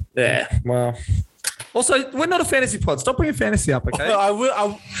 Yeah, well. Also, we're not a fantasy pod. Stop bringing fantasy up, okay? I will.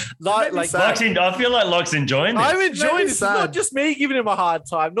 I feel like Locke's enjoying this. I'm enjoying this. It's not just me giving him a hard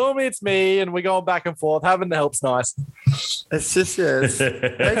time. Normally it's me, and we're going back and forth. Having the help's nice. It's just,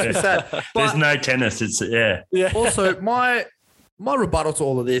 it makes me sad. But there's no tennis. It's, yeah. Also, my rebuttal to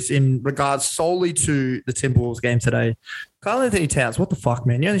all of this in regards solely to the Timberwolves game today, Karl Anthony Towns, what the fuck,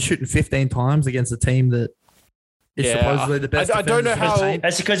 man? You're only shooting 15 times against a team that is supposedly the best. I don't know how.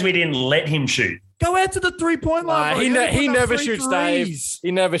 That's because we didn't let him shoot. Go out to the 3-point line. He never shoots, Dave. He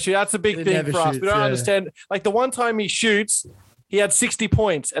never shoots. That's a big thing for us. We don't understand. Like the one time he shoots, he had 60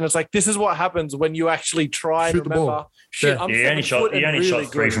 points, and it's like, this is what happens when you actually try and remember. Shit, he only shot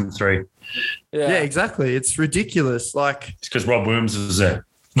 3 from 3. Yeah, exactly. It's ridiculous. Like it's because Rob Williams was there.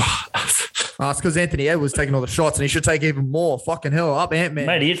 It's because Anthony Edwards taking all the shots, and he should take even more. Fucking hell, up Ant-Man.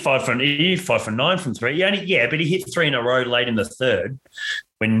 Mate, he hit 5 for 9 from 3. But he hit 3 in a row late in the third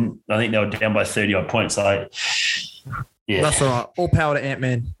when I think they were down by 30-odd points. That's all right. All power to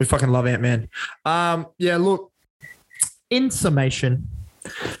Ant-Man. We fucking love Ant-Man. Look, in summation,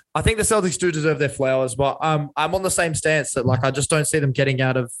 I think the Celtics do deserve their flowers, but I'm on the same stance that I just don't see them getting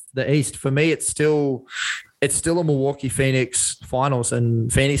out of the East. For me, it's still a Milwaukee Phoenix finals,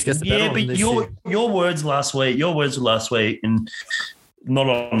 and Phoenix gets the better of them this year. Your words were last week, and not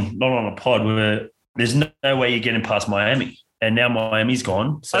on a pod where there's no way you're getting past Miami, and now Miami's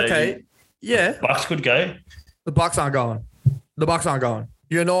gone. So okay, yeah, Bucks could go. The Bucks aren't going.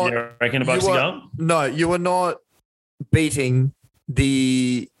 You're not. You reckon the Bucks are going? No, you are not beating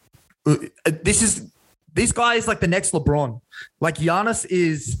the. This guy is like the next LeBron. Like Giannis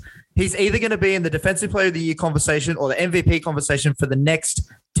is. He's either going to be in the Defensive Player of the Year conversation or the MVP conversation for the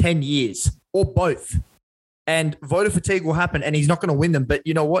next 10 years, or both. And voter fatigue will happen, and he's not going to win them. But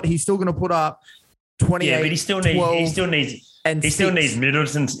you know what? He's still going to put up 28. Yeah, but he still needs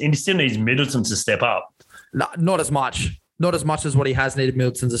Middleton to step up. No, not as much. not as much as what he has needed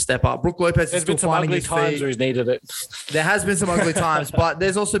Middleton to step up. Brook Lopez is There's still been some finding ugly his times feet. where he's needed it. There has been some ugly times, but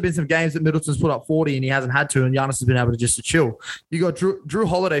there's also been some games that Middleton's put up 40 and he hasn't had to, and Giannis has been able to just chill. You got Drew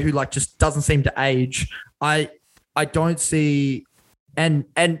Holiday, who like just doesn't seem to age. I don't see, and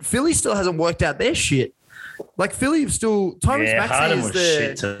Philly still hasn't worked out their shit. Like Philly still, Tyrese Maxey Harden is was the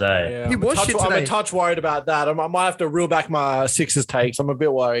shit today. Yeah, He was shit I'm today. a touch worried about that. I might have to reel back my Sixers takes. I'm a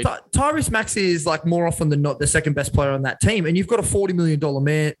bit worried. Tyrese Maxey is like more often than not the second best player on that team, and you've got a $40 million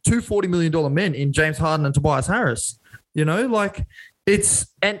man, two $40 million men in James Harden and Tobias Harris. You know, like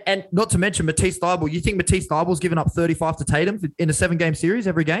it's and not to mention Matisse Thybulle. You think Matisse Thybulle's given up 35 to Tatum in a 7-game series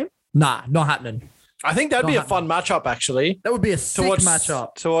every game? Nah, not happening. I think that'd Not be a fun matchup, actually. That would be a sick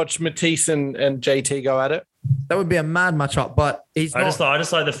matchup. To watch Matisse and JT go at it. That would be a mad matchup, but he's I not.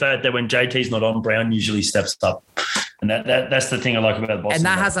 just like the fact that when JT's not on, Brown usually steps up, and that's the thing I like about Boston. And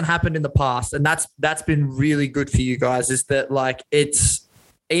that hasn't happened in the past, and that's been really good for you guys. Is that like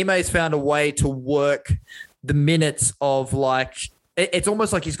Ime's found a way to work the minutes of like it's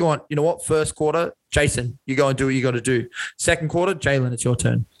almost like he's gone. You know what? First quarter, Jason, you go and do what you got to do. Second quarter, Jalen, it's your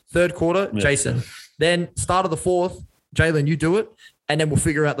turn. Third quarter, Jason. Then start of the fourth, Jalen, you do it. And then we'll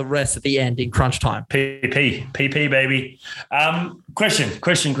figure out the rest at the end in crunch time. PP, baby.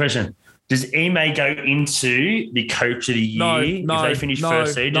 Question. Does Ime go into the coach of the year if they finish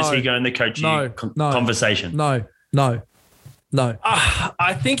first seed? Does he go in the coach of the year conversation? No.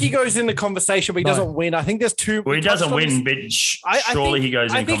 I think he goes in the conversation, but he doesn't win. I think there's two. Well, he doesn't win, but surely he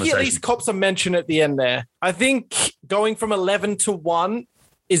goes in the conversation. I think he at least cops a mention at the end there. I think going from 11 to 1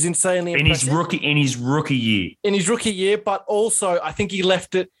 is insanely impressive. In his rookie year. But also I think he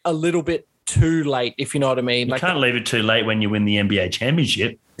left it a little bit too late, if you know what I mean. You can't leave it too late when you win the NBA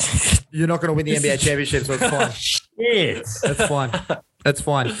championship. You're not going to win the NBA championship, so it's fine. Yeah. That's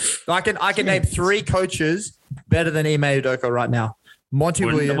fine. I can name 3 coaches better than Ime Udoka right now. Monty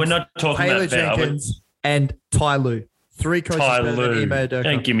Williams, we're not talking Taylor about better. Jenkins, and Ty Lue. 3 coaches better than Ime Udoka.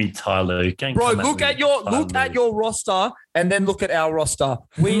 Don't give me Ty Lue. Bro, look at your roster and then look at our roster.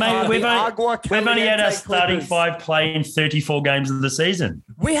 We've only had our starting 5 play in 34 games of the season.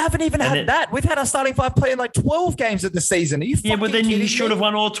 We haven't even had that. We've had our starting 5 play in like 12 games of the season. Are you fucking but then you should have me?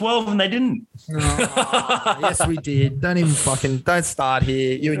 won all 12 and they didn't. Oh, yes, we did. Don't start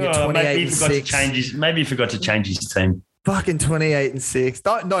here. You and your 28 and 6. Maybe he forgot to change his team. Fucking 28 and 6.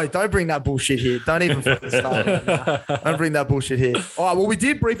 Don't bring that bullshit here. Don't even fucking start it now. Don't bring that bullshit here. All right, well, we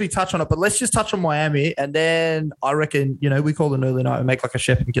did briefly touch on it, but let's just touch on Miami. And then I reckon, we call an early night and make like a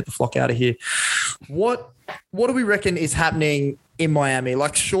shepherd and get the flock out of here. What do we reckon is happening in Miami?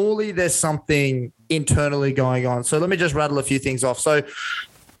 Like, surely there's something internally going on. So let me just rattle a few things off. So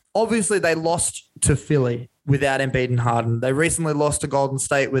obviously they lost to Philly without Embiid and Harden. They recently lost to Golden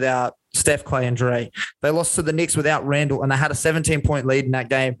State without Steph, Clay, and Dre. They lost to the Knicks without Randall, and they had a 17-point lead in that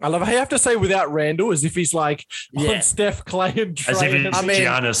game. I love how you have to say without Randall as if he's like on Steph, Clay, and Dre. As if it's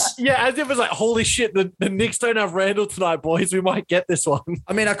Giannis. Yeah, as if it's like, holy shit, the Knicks don't have Randall tonight, boys. We might get this one.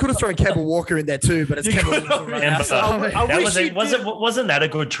 I mean, I could have thrown Kemba Walker in there too, but it's Kemba Walker right now. Wasn't that a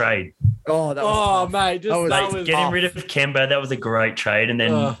good trade? Oh, that was tough. Mate. Getting rid of Kemba, that was a great trade. And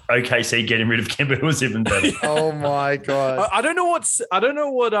then OKC getting rid of Kemba was even better. Oh, my God. I don't know what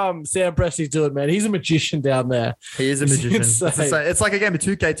Sam Presti's doing, man. He's a magician down there. He is a magician. It's like a game of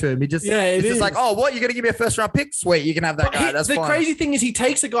 2K to him. He's just like, oh, what? You're going to give me a first-round pick? Sweet, you can have that guy. That's fine. The crazy thing is he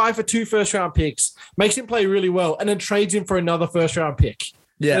takes a guy for 2 first-round picks, makes him play really well, and then trades him for another first-round pick.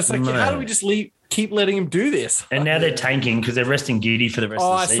 Yeah. And it's like, how do we just keep letting him do this? And now they're tanking because they're resting Giddy for the rest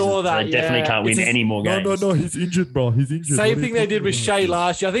of the season. I saw that. So they definitely can't win any more games. No, he's injured, bro. He's injured. Same thing they did with Shea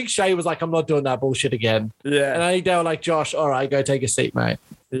last year. I think Shea was like, I'm not doing that bullshit again. Yeah. And I think they were like, Josh, all right, go take a seat, mate.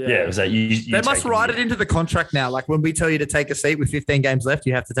 Yeah, it was that they must write it into the contract now. Like when we tell you to take a seat with 15 games left,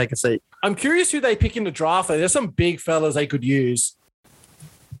 you have to take a seat. I'm curious who they pick in the draft. Though. There's some big fellas they could use.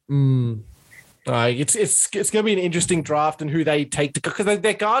 It's going to be an interesting draft and who they take because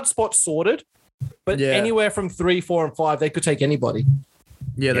their guard spot's sorted. But anywhere from 3, 4, and 5, they could take anybody.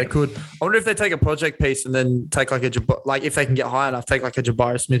 Yeah, they could. I wonder if they take a project piece and then take like if they can get high enough, take like a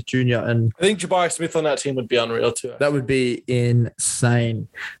Jabari Smith Jr. And I think Jabari Smith on that team would be unreal too. That would be insane.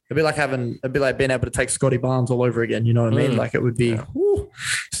 It'd be like being able to take Scotty Barnes all over again. You know what I mean? Like it would be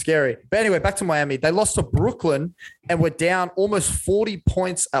scary. But anyway, back to Miami. They lost to Brooklyn and were down almost 40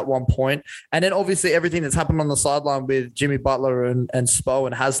 points at one point. And then obviously everything that's happened on the sideline with Jimmy Butler and Spo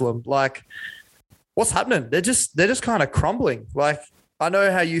and Haslam. Like, what's happening? They're just kind of crumbling. Like, I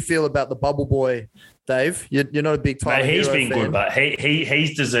know how you feel about the bubble boy, Dave. You're not a big Tyler He's Hero been fan. good, but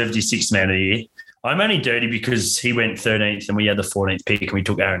he's deserved his 6th man of the year. I'm only dirty because he went 13th and we had the 14th pick and we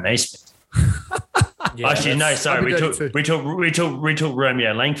took Aaron Naismith. Actually, no, sorry. I'd be We dirty took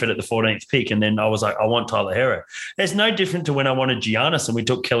Romeo Langford at the 14th pick, and then I was like, I want Tyler Hero. It's no different to when I wanted Giannis and we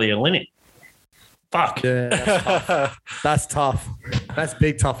took Kelly Olynyk. Fuck. Yeah, that's tough. That's tough. That's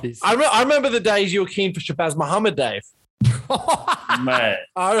big toughies. I remember the days you were keen for Shabazz Muhammad, Dave. Mate.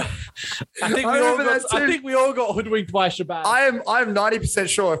 I think we all got hoodwinked by Shabazz. I am 90%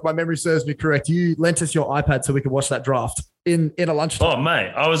 sure, if my memory serves me correct, you lent us your iPad so we could watch that draft in a lunchtime. Oh,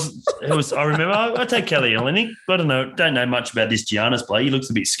 mate. I remember I take Kelly Olynyk. I don't know much about this Giannis play. He looks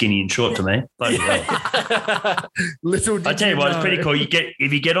a bit skinny and short to me. Little did I tell you what, know. it's pretty cool.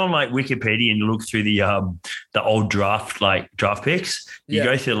 If you get on like Wikipedia and you look through the old draft picks, you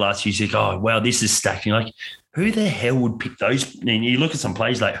go through the last few, you think, oh wow, this is stacked. You're like, who the hell would pick those? And you look at some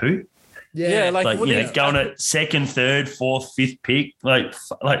plays like who? Yeah, going at second, third, fourth, fifth pick, like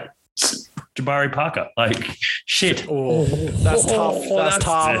Jabari Parker. Like shit. Oh, that's tough. That's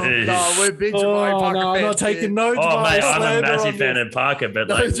tough. No, we're big Jabari Parker fans. I'm not taking no Jabari. Oh, mate, I'm a slander massive on fan this. of Parker, but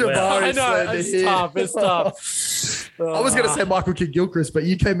No like, Jabari wow. I know, slander it's here. tough. It's tough. I was going to say Michael Kidd-Gilchrist, but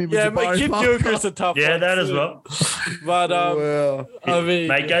you came in with Jabari Kid Parker. Gilchrist a tough Yeah, one that as too. well. But Well, I mean,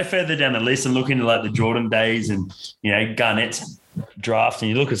 Mate, go further down the list and look into like the Jordan days and Garnett's draft, and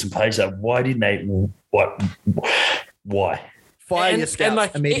you look at some plays like, why didn't they? What? Why? fire your scouts and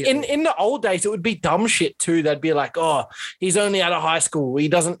like immediately. in the old days, it would be dumb shit too. They'd be like, "Oh, he's only out of high school. He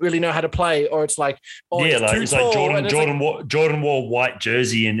doesn't really know how to play," or it's like, "Oh, Yeah, he's like too it's tall." like And it's Jordan wore white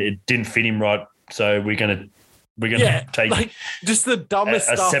jersey and it didn't fit him right, so we're gonna take like just the dumbest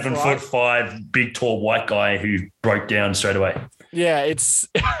a stuff. 7'5" big tall white guy who broke down straight away. Yeah, it's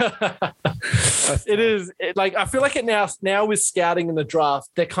it is like I feel like it now with scouting in the draft,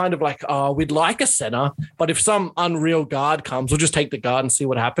 they're kind of like, oh, we'd like a center, but if some unreal guard comes, we'll just take the guard and see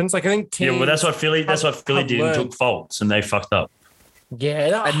what happens. Like I think Yeah, well, that's what Philly have did and took Fultz, and they fucked up.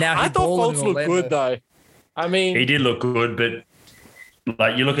 Yeah, And now I he thought balling Fultz in looked Orlando. good though. I mean, He did look good, but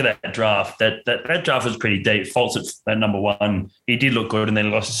like you look at that draft, that draft was pretty deep. Fultz at number one, he did look good, and then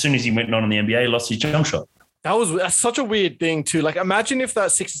lost as soon as he went on in the NBA, he lost his jump shot. that's such a weird thing too. Like imagine if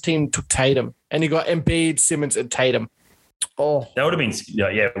that Sixers team took Tatum and you got Embiid, Simmons, and Tatum. Oh, That would have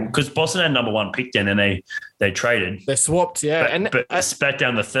been because Boston had number one pick then, and they traded. They swapped, yeah. But back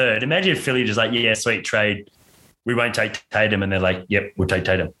down the third. Imagine if Philly just like, yeah, sweet trade. We won't take Tatum, and they're like, yep, we'll take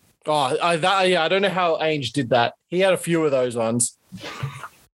Tatum. I don't know how Ainge did that. He had a few of those ones.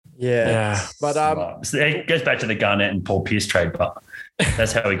 yeah. But So it goes back to the Garnett and Paul Pierce trade, but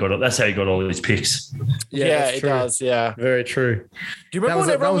that's how he got it. That's how he got all his picks. that's it true. does. Yeah. Very true. Do you remember when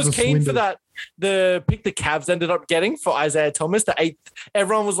everyone was keen for that? The pick the Cavs ended up getting for Isaiah Thomas, the 8th.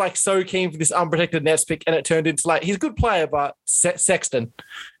 Everyone was like so keen for this unprotected Nets pick, and it turned into like he's a good player, but Sexton.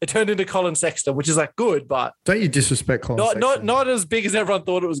 It turned into Colin Sexton, which is like good, but Don't you disrespect Colin Sexton? not as big as everyone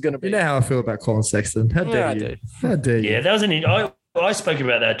thought it was going to be. You know how I feel about Colin Sexton. How dare I you? do. How dare you? Yeah, that was I spoke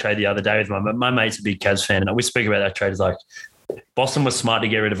about that trade the other day with my mate's a big Cavs fan, and we spoke about that trade as like Boston was smart to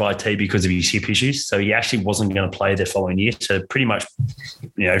get rid of IT because of his hip issues, so he actually wasn't going to play the following year. So pretty much,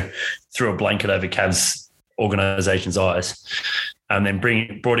 threw a blanket over Cavs organization's eyes, and then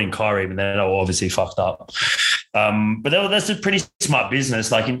brought in Kyrie, and then obviously fucked up. But that's a pretty smart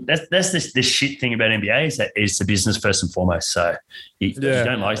business. Like that's this shit thing about NBA is that it's a business first and foremost. So you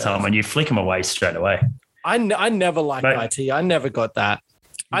don't like someone, you flick them away straight away. I never liked IT. I never got that.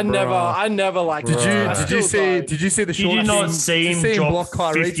 I never liked. Did you see the Did short? you not see him drop block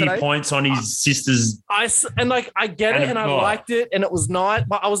Kyrie 50 today? points on his sister's? I get it, and I liked it, and it was nice,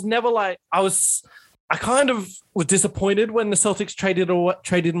 but I was never like I kind of was disappointed when the Celtics traded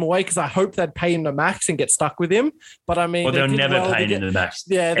him away because I hoped they'd pay him the max and get stuck with him. But I mean, Well, they'll did never well pay to him the max.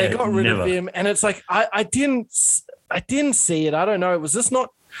 Yeah, they got rid Never. of him, and it's like I didn't see it. I don't know. It was just not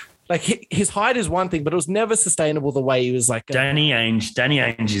like his height is one thing, but it was never sustainable the way he was like. Danny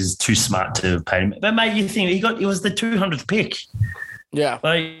Ainge is too smart to pay him. But mate, you think he was the 200th pick? Yeah,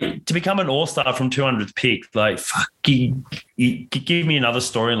 Like to become an all-star from 200th pick, like fuck, you give me another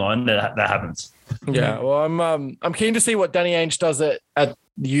storyline that happens. yeah. Well, I'm keen to see what Danny Ainge does at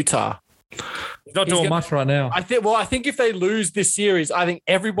Utah. He's not doing much right now. I think if they lose this series, I think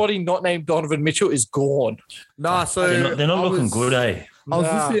everybody not named Donovan Mitchell is gone. Nah, so They're not looking good, eh? I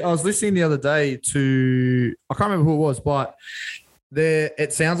was listening the other day to, I can't remember who it was, but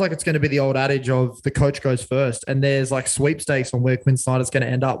it sounds like it's going to be the old adage of the coach goes first, and there's like sweepstakes on where Quinn Snyder's going to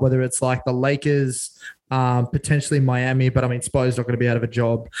end up, whether it's like the Lakers, potentially Miami, but I mean, Spo's not going to be out of a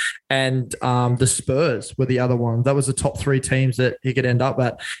job, and the Spurs were the other one. That was the top 3 teams that he could end up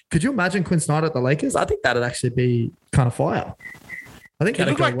at. Could you imagine Quinn Snyder at the Lakers? I think that'd actually be kind of fire. I think He that'd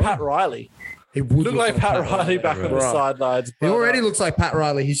looked go like well. Pat Riley. He would Look like Pat Riley back on the Right. sidelines. He but, already looks like Pat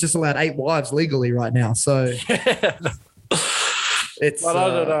Riley. He's just allowed 8 wives legally right now. So yeah. it's. But I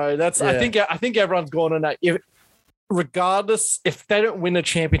don't know. yeah. I think everyone's gone on that. Regardless, if they don't win a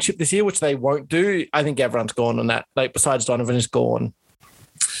championship this year, which they won't do, I think everyone's gone on that. Like besides Donovan is gone.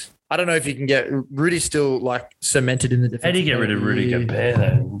 I don't know if you can get Rudy's still like cemented in the defense. How do you get rid of Rudy Gobert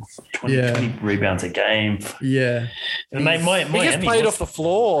though? 20 rebounds a game. Yeah. And he He gets played off the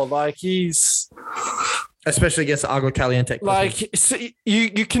floor. Like he's Especially against Agua Caliente. like so you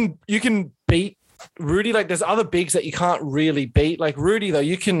can beat Rudy. Like there's other bigs that you can't really beat. Like Rudy though,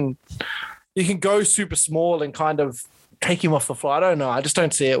 you can go super small and kind of take him off the floor. I don't know. I just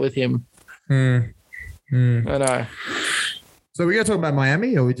don't see it with him. I know. So we're going to talk about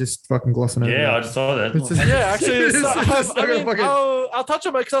Miami or we just fucking glossing over? Yeah, I just saw that. Yeah, actually, I'll I'll touch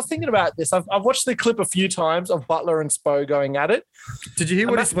on it because I was thinking about this. I've watched the clip a few times of Butler and Spo going at it. Did you hear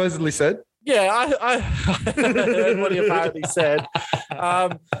what he supposedly said? Yeah, I heard what he apparently said.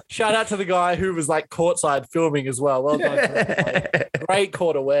 Shout out to the guy who was like courtside filming as well. Well done. Great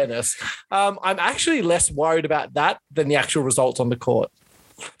court awareness. I'm actually less worried about that than the actual results on the court.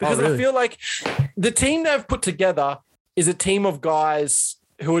 Because really? I feel like the team they've put together is a team of guys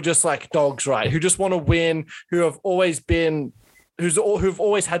who are just like dogs, right? Who just want to win, who've always had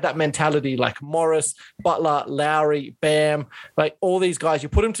that mentality, like Morris, Butler, Lowry, Bam, like all these guys. You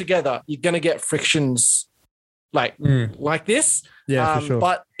put them together, you're gonna get frictions like this. Yeah, for sure.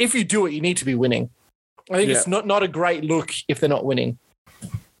 But if you do it, you need to be winning. I think it's not a great look if they're not winning.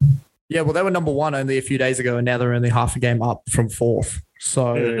 Yeah, well, they were number 1 only a few days ago, and now they're only half a game up from 4th.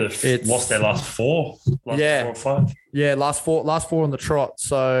 So it's lost their last 4. 4 or 5. Yeah, last four on the trot.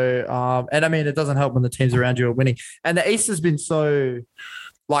 So, and I mean, it doesn't help when the teams around you are winning. And the East has been so,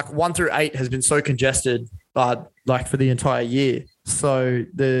 like 1 through 8 has been so congested, like for the entire year. So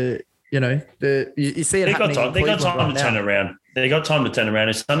you see it happening. They got time to turn around. They got time to turn around.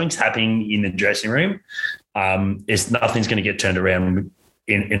 If something's happening in the dressing room, nothing's going to get turned around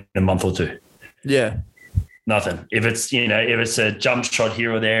in a month or 2. Yeah. Nothing. If it's a jump shot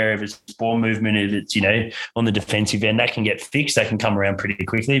here or there, if it's ball movement, if it's, on the defensive end, that can get fixed. That can come around pretty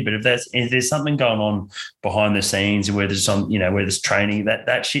quickly. But if there's something going on behind the scenes where there's where there's training,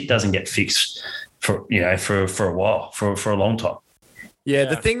 that shit doesn't get fixed for a while, for a long time. Yeah.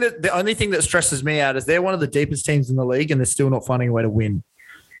 The only thing that stresses me out is they're one of the deepest teams in the league and they're still not finding a way to win.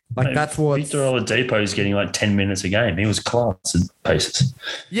 Like that's what Victor Oladipo is getting like 10 minutes a game. He was class at paces.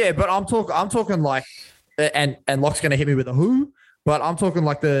 Yeah, but I'm talking like, and Locke's going to hit me with a who, but I'm talking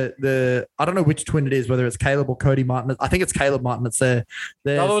like the I don't know which twin it is, whether it's Caleb or Cody Martin. I think it's Caleb Martin. It's there.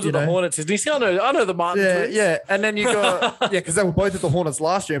 The Hornets. Did you see? I know the Martin. Yeah, twins. yeah. And then you got because they were both at the Hornets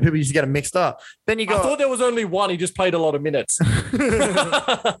last year, and people used to get them mixed up. Then you got. I thought there was only one. He just played a lot of minutes. You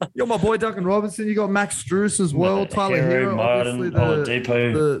got my boy Duncan Robinson. You got Max Strus as well. Tyler Hero, obviously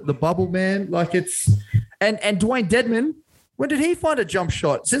the bubble man. Like it's and Dwayne Dedman. When did he find a jump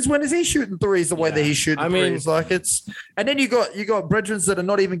shot? Since when is he shooting threes the way that he's shooting threes? Like it's, and then you got brethrens that are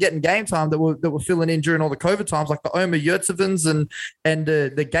not even getting game time that were filling in during all the COVID times, like the Omer Yurtsevens and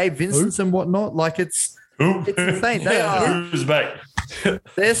the Gabe Vincents and whatnot. Like it's insane. They are. Who's back?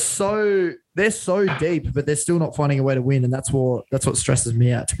 They're so deep, but they're still not finding a way to win, and that's what stresses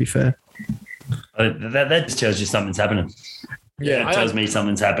me out. To be fair, that just tells you something's happening. Yeah, it tells me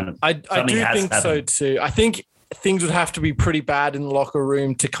something's happening. I do think so too. I think things would have to be pretty bad in the locker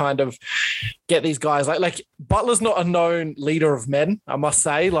room to kind of get these guys like Butler's not a known leader of men, I must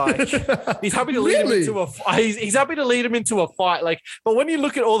say. Like he's happy to lead him into he's happy to lead him into a fight. Like, but when you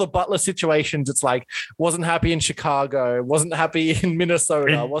look at all the Butler situations, it's like wasn't happy in Chicago, wasn't happy in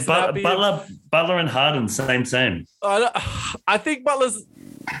Minnesota, wasn't happy. Butler and Harden, same. I think Butler's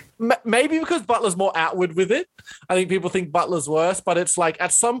maybe because Butler's more outward with it. I think people think Butler's worse, but it's like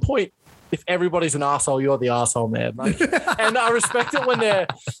at some point, if everybody's an arsehole, you're the arsehole, man. Like, and I respect it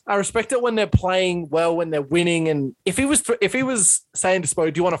when they're playing well, when they're winning. And if he was saying to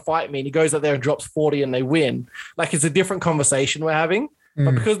Spo, do you want to fight me? And he goes out there and drops 40 and they win. Like it's a different conversation we're having.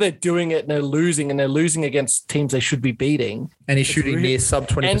 But because they're doing it and they're losing against teams they should be beating. And he's shooting near sub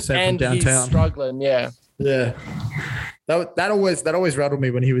 20% from downtown. He's struggling, yeah. Yeah. That always rattled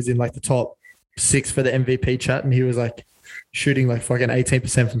me when he was in like the top 6 for the MVP chat and he was like, shooting like fucking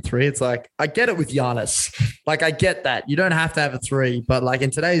 18% from 3. It's like, I get it with Giannis. Like, I get that. You don't have to have a 3, but like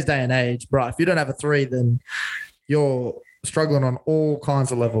in today's day and age, bro, if you don't have a 3, then you're struggling on all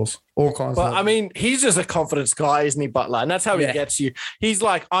kinds of levels. But I mean, he's just a confidence guy, isn't he, Butler? And that's how he gets you. He's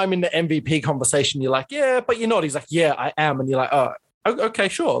like, I'm in the MVP conversation. You're like, yeah, but you're not. He's like, yeah, I am. And you're like, oh, okay,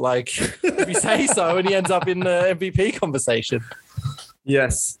 sure. Like, if you say so, and he ends up in the MVP conversation.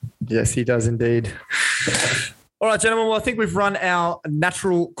 Yes. Yes, he does indeed. All right, gentlemen. Well, I think we've run our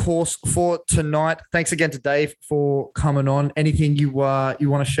natural course for tonight. Thanks again to Dave for coming on. Anything you want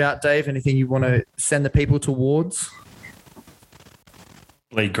to shout, Dave? Anything you want to send the people towards?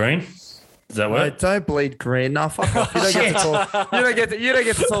 Bleed green. Does that No, work? don't bleed green. No, fuck off. You don't get to talk. You don't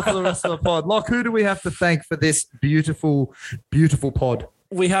get to talk for the rest of the pod. Locke, who do we have to thank for this beautiful, beautiful pod?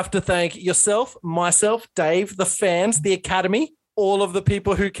 We have to thank yourself, myself, Dave, the fans, the academy, all of the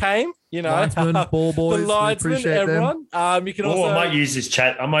people who came. You know, Linesmen, ball boys, the we linesmen, appreciate them. everyone. You can also. I might use this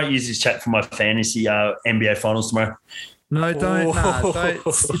chat. I might use this chat for my fantasy NBA finals tomorrow. No, don't.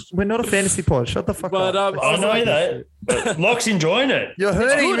 Don't. We're not a fantasy pod. Shut the fuck But, up. I know that. But Locke's enjoying it. You're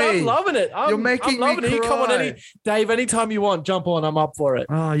hurting Dude, me. I'm loving it. You're making I'm loving me it. You come on, cry. Dave. Anytime you want, jump on. I'm up for it.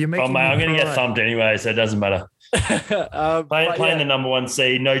 Oh, you're making Oh, mate, I'm me going to cry. get thumped anyway, so it doesn't matter. Playing the number one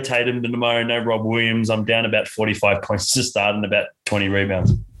seed, no Tatum tomorrow, no Rob Williams. I'm down about 45 points to start and about 20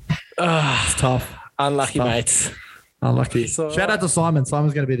 rebounds. It's tough. Unlucky, Tough. mates. Unlucky. So, Shout out to Simon.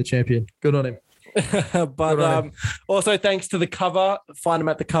 Simon's going to be the champion. Good on him. But also thanks to The Cover. Find them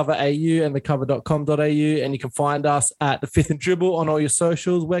at The Cover AU and thecover.com.au. And you can find us at The Fifth and Dribble on all your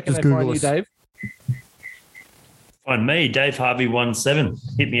socials. Where can Just they find Google you, us. Dave? Find me, Dave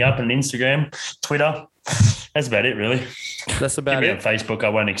Harvey17. Hit me up on Instagram, Twitter. That's about it, really. That's Hit about me on it. Facebook. I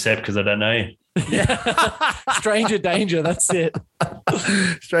won't accept because I don't know you. Stranger danger. That's it.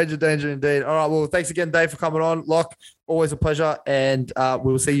 Stranger danger indeed. All right. Well, thanks again, Dave, for coming on. Locke, always a pleasure. And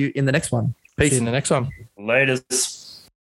we will see you in the next one. See Peace. you in the next one. Latest.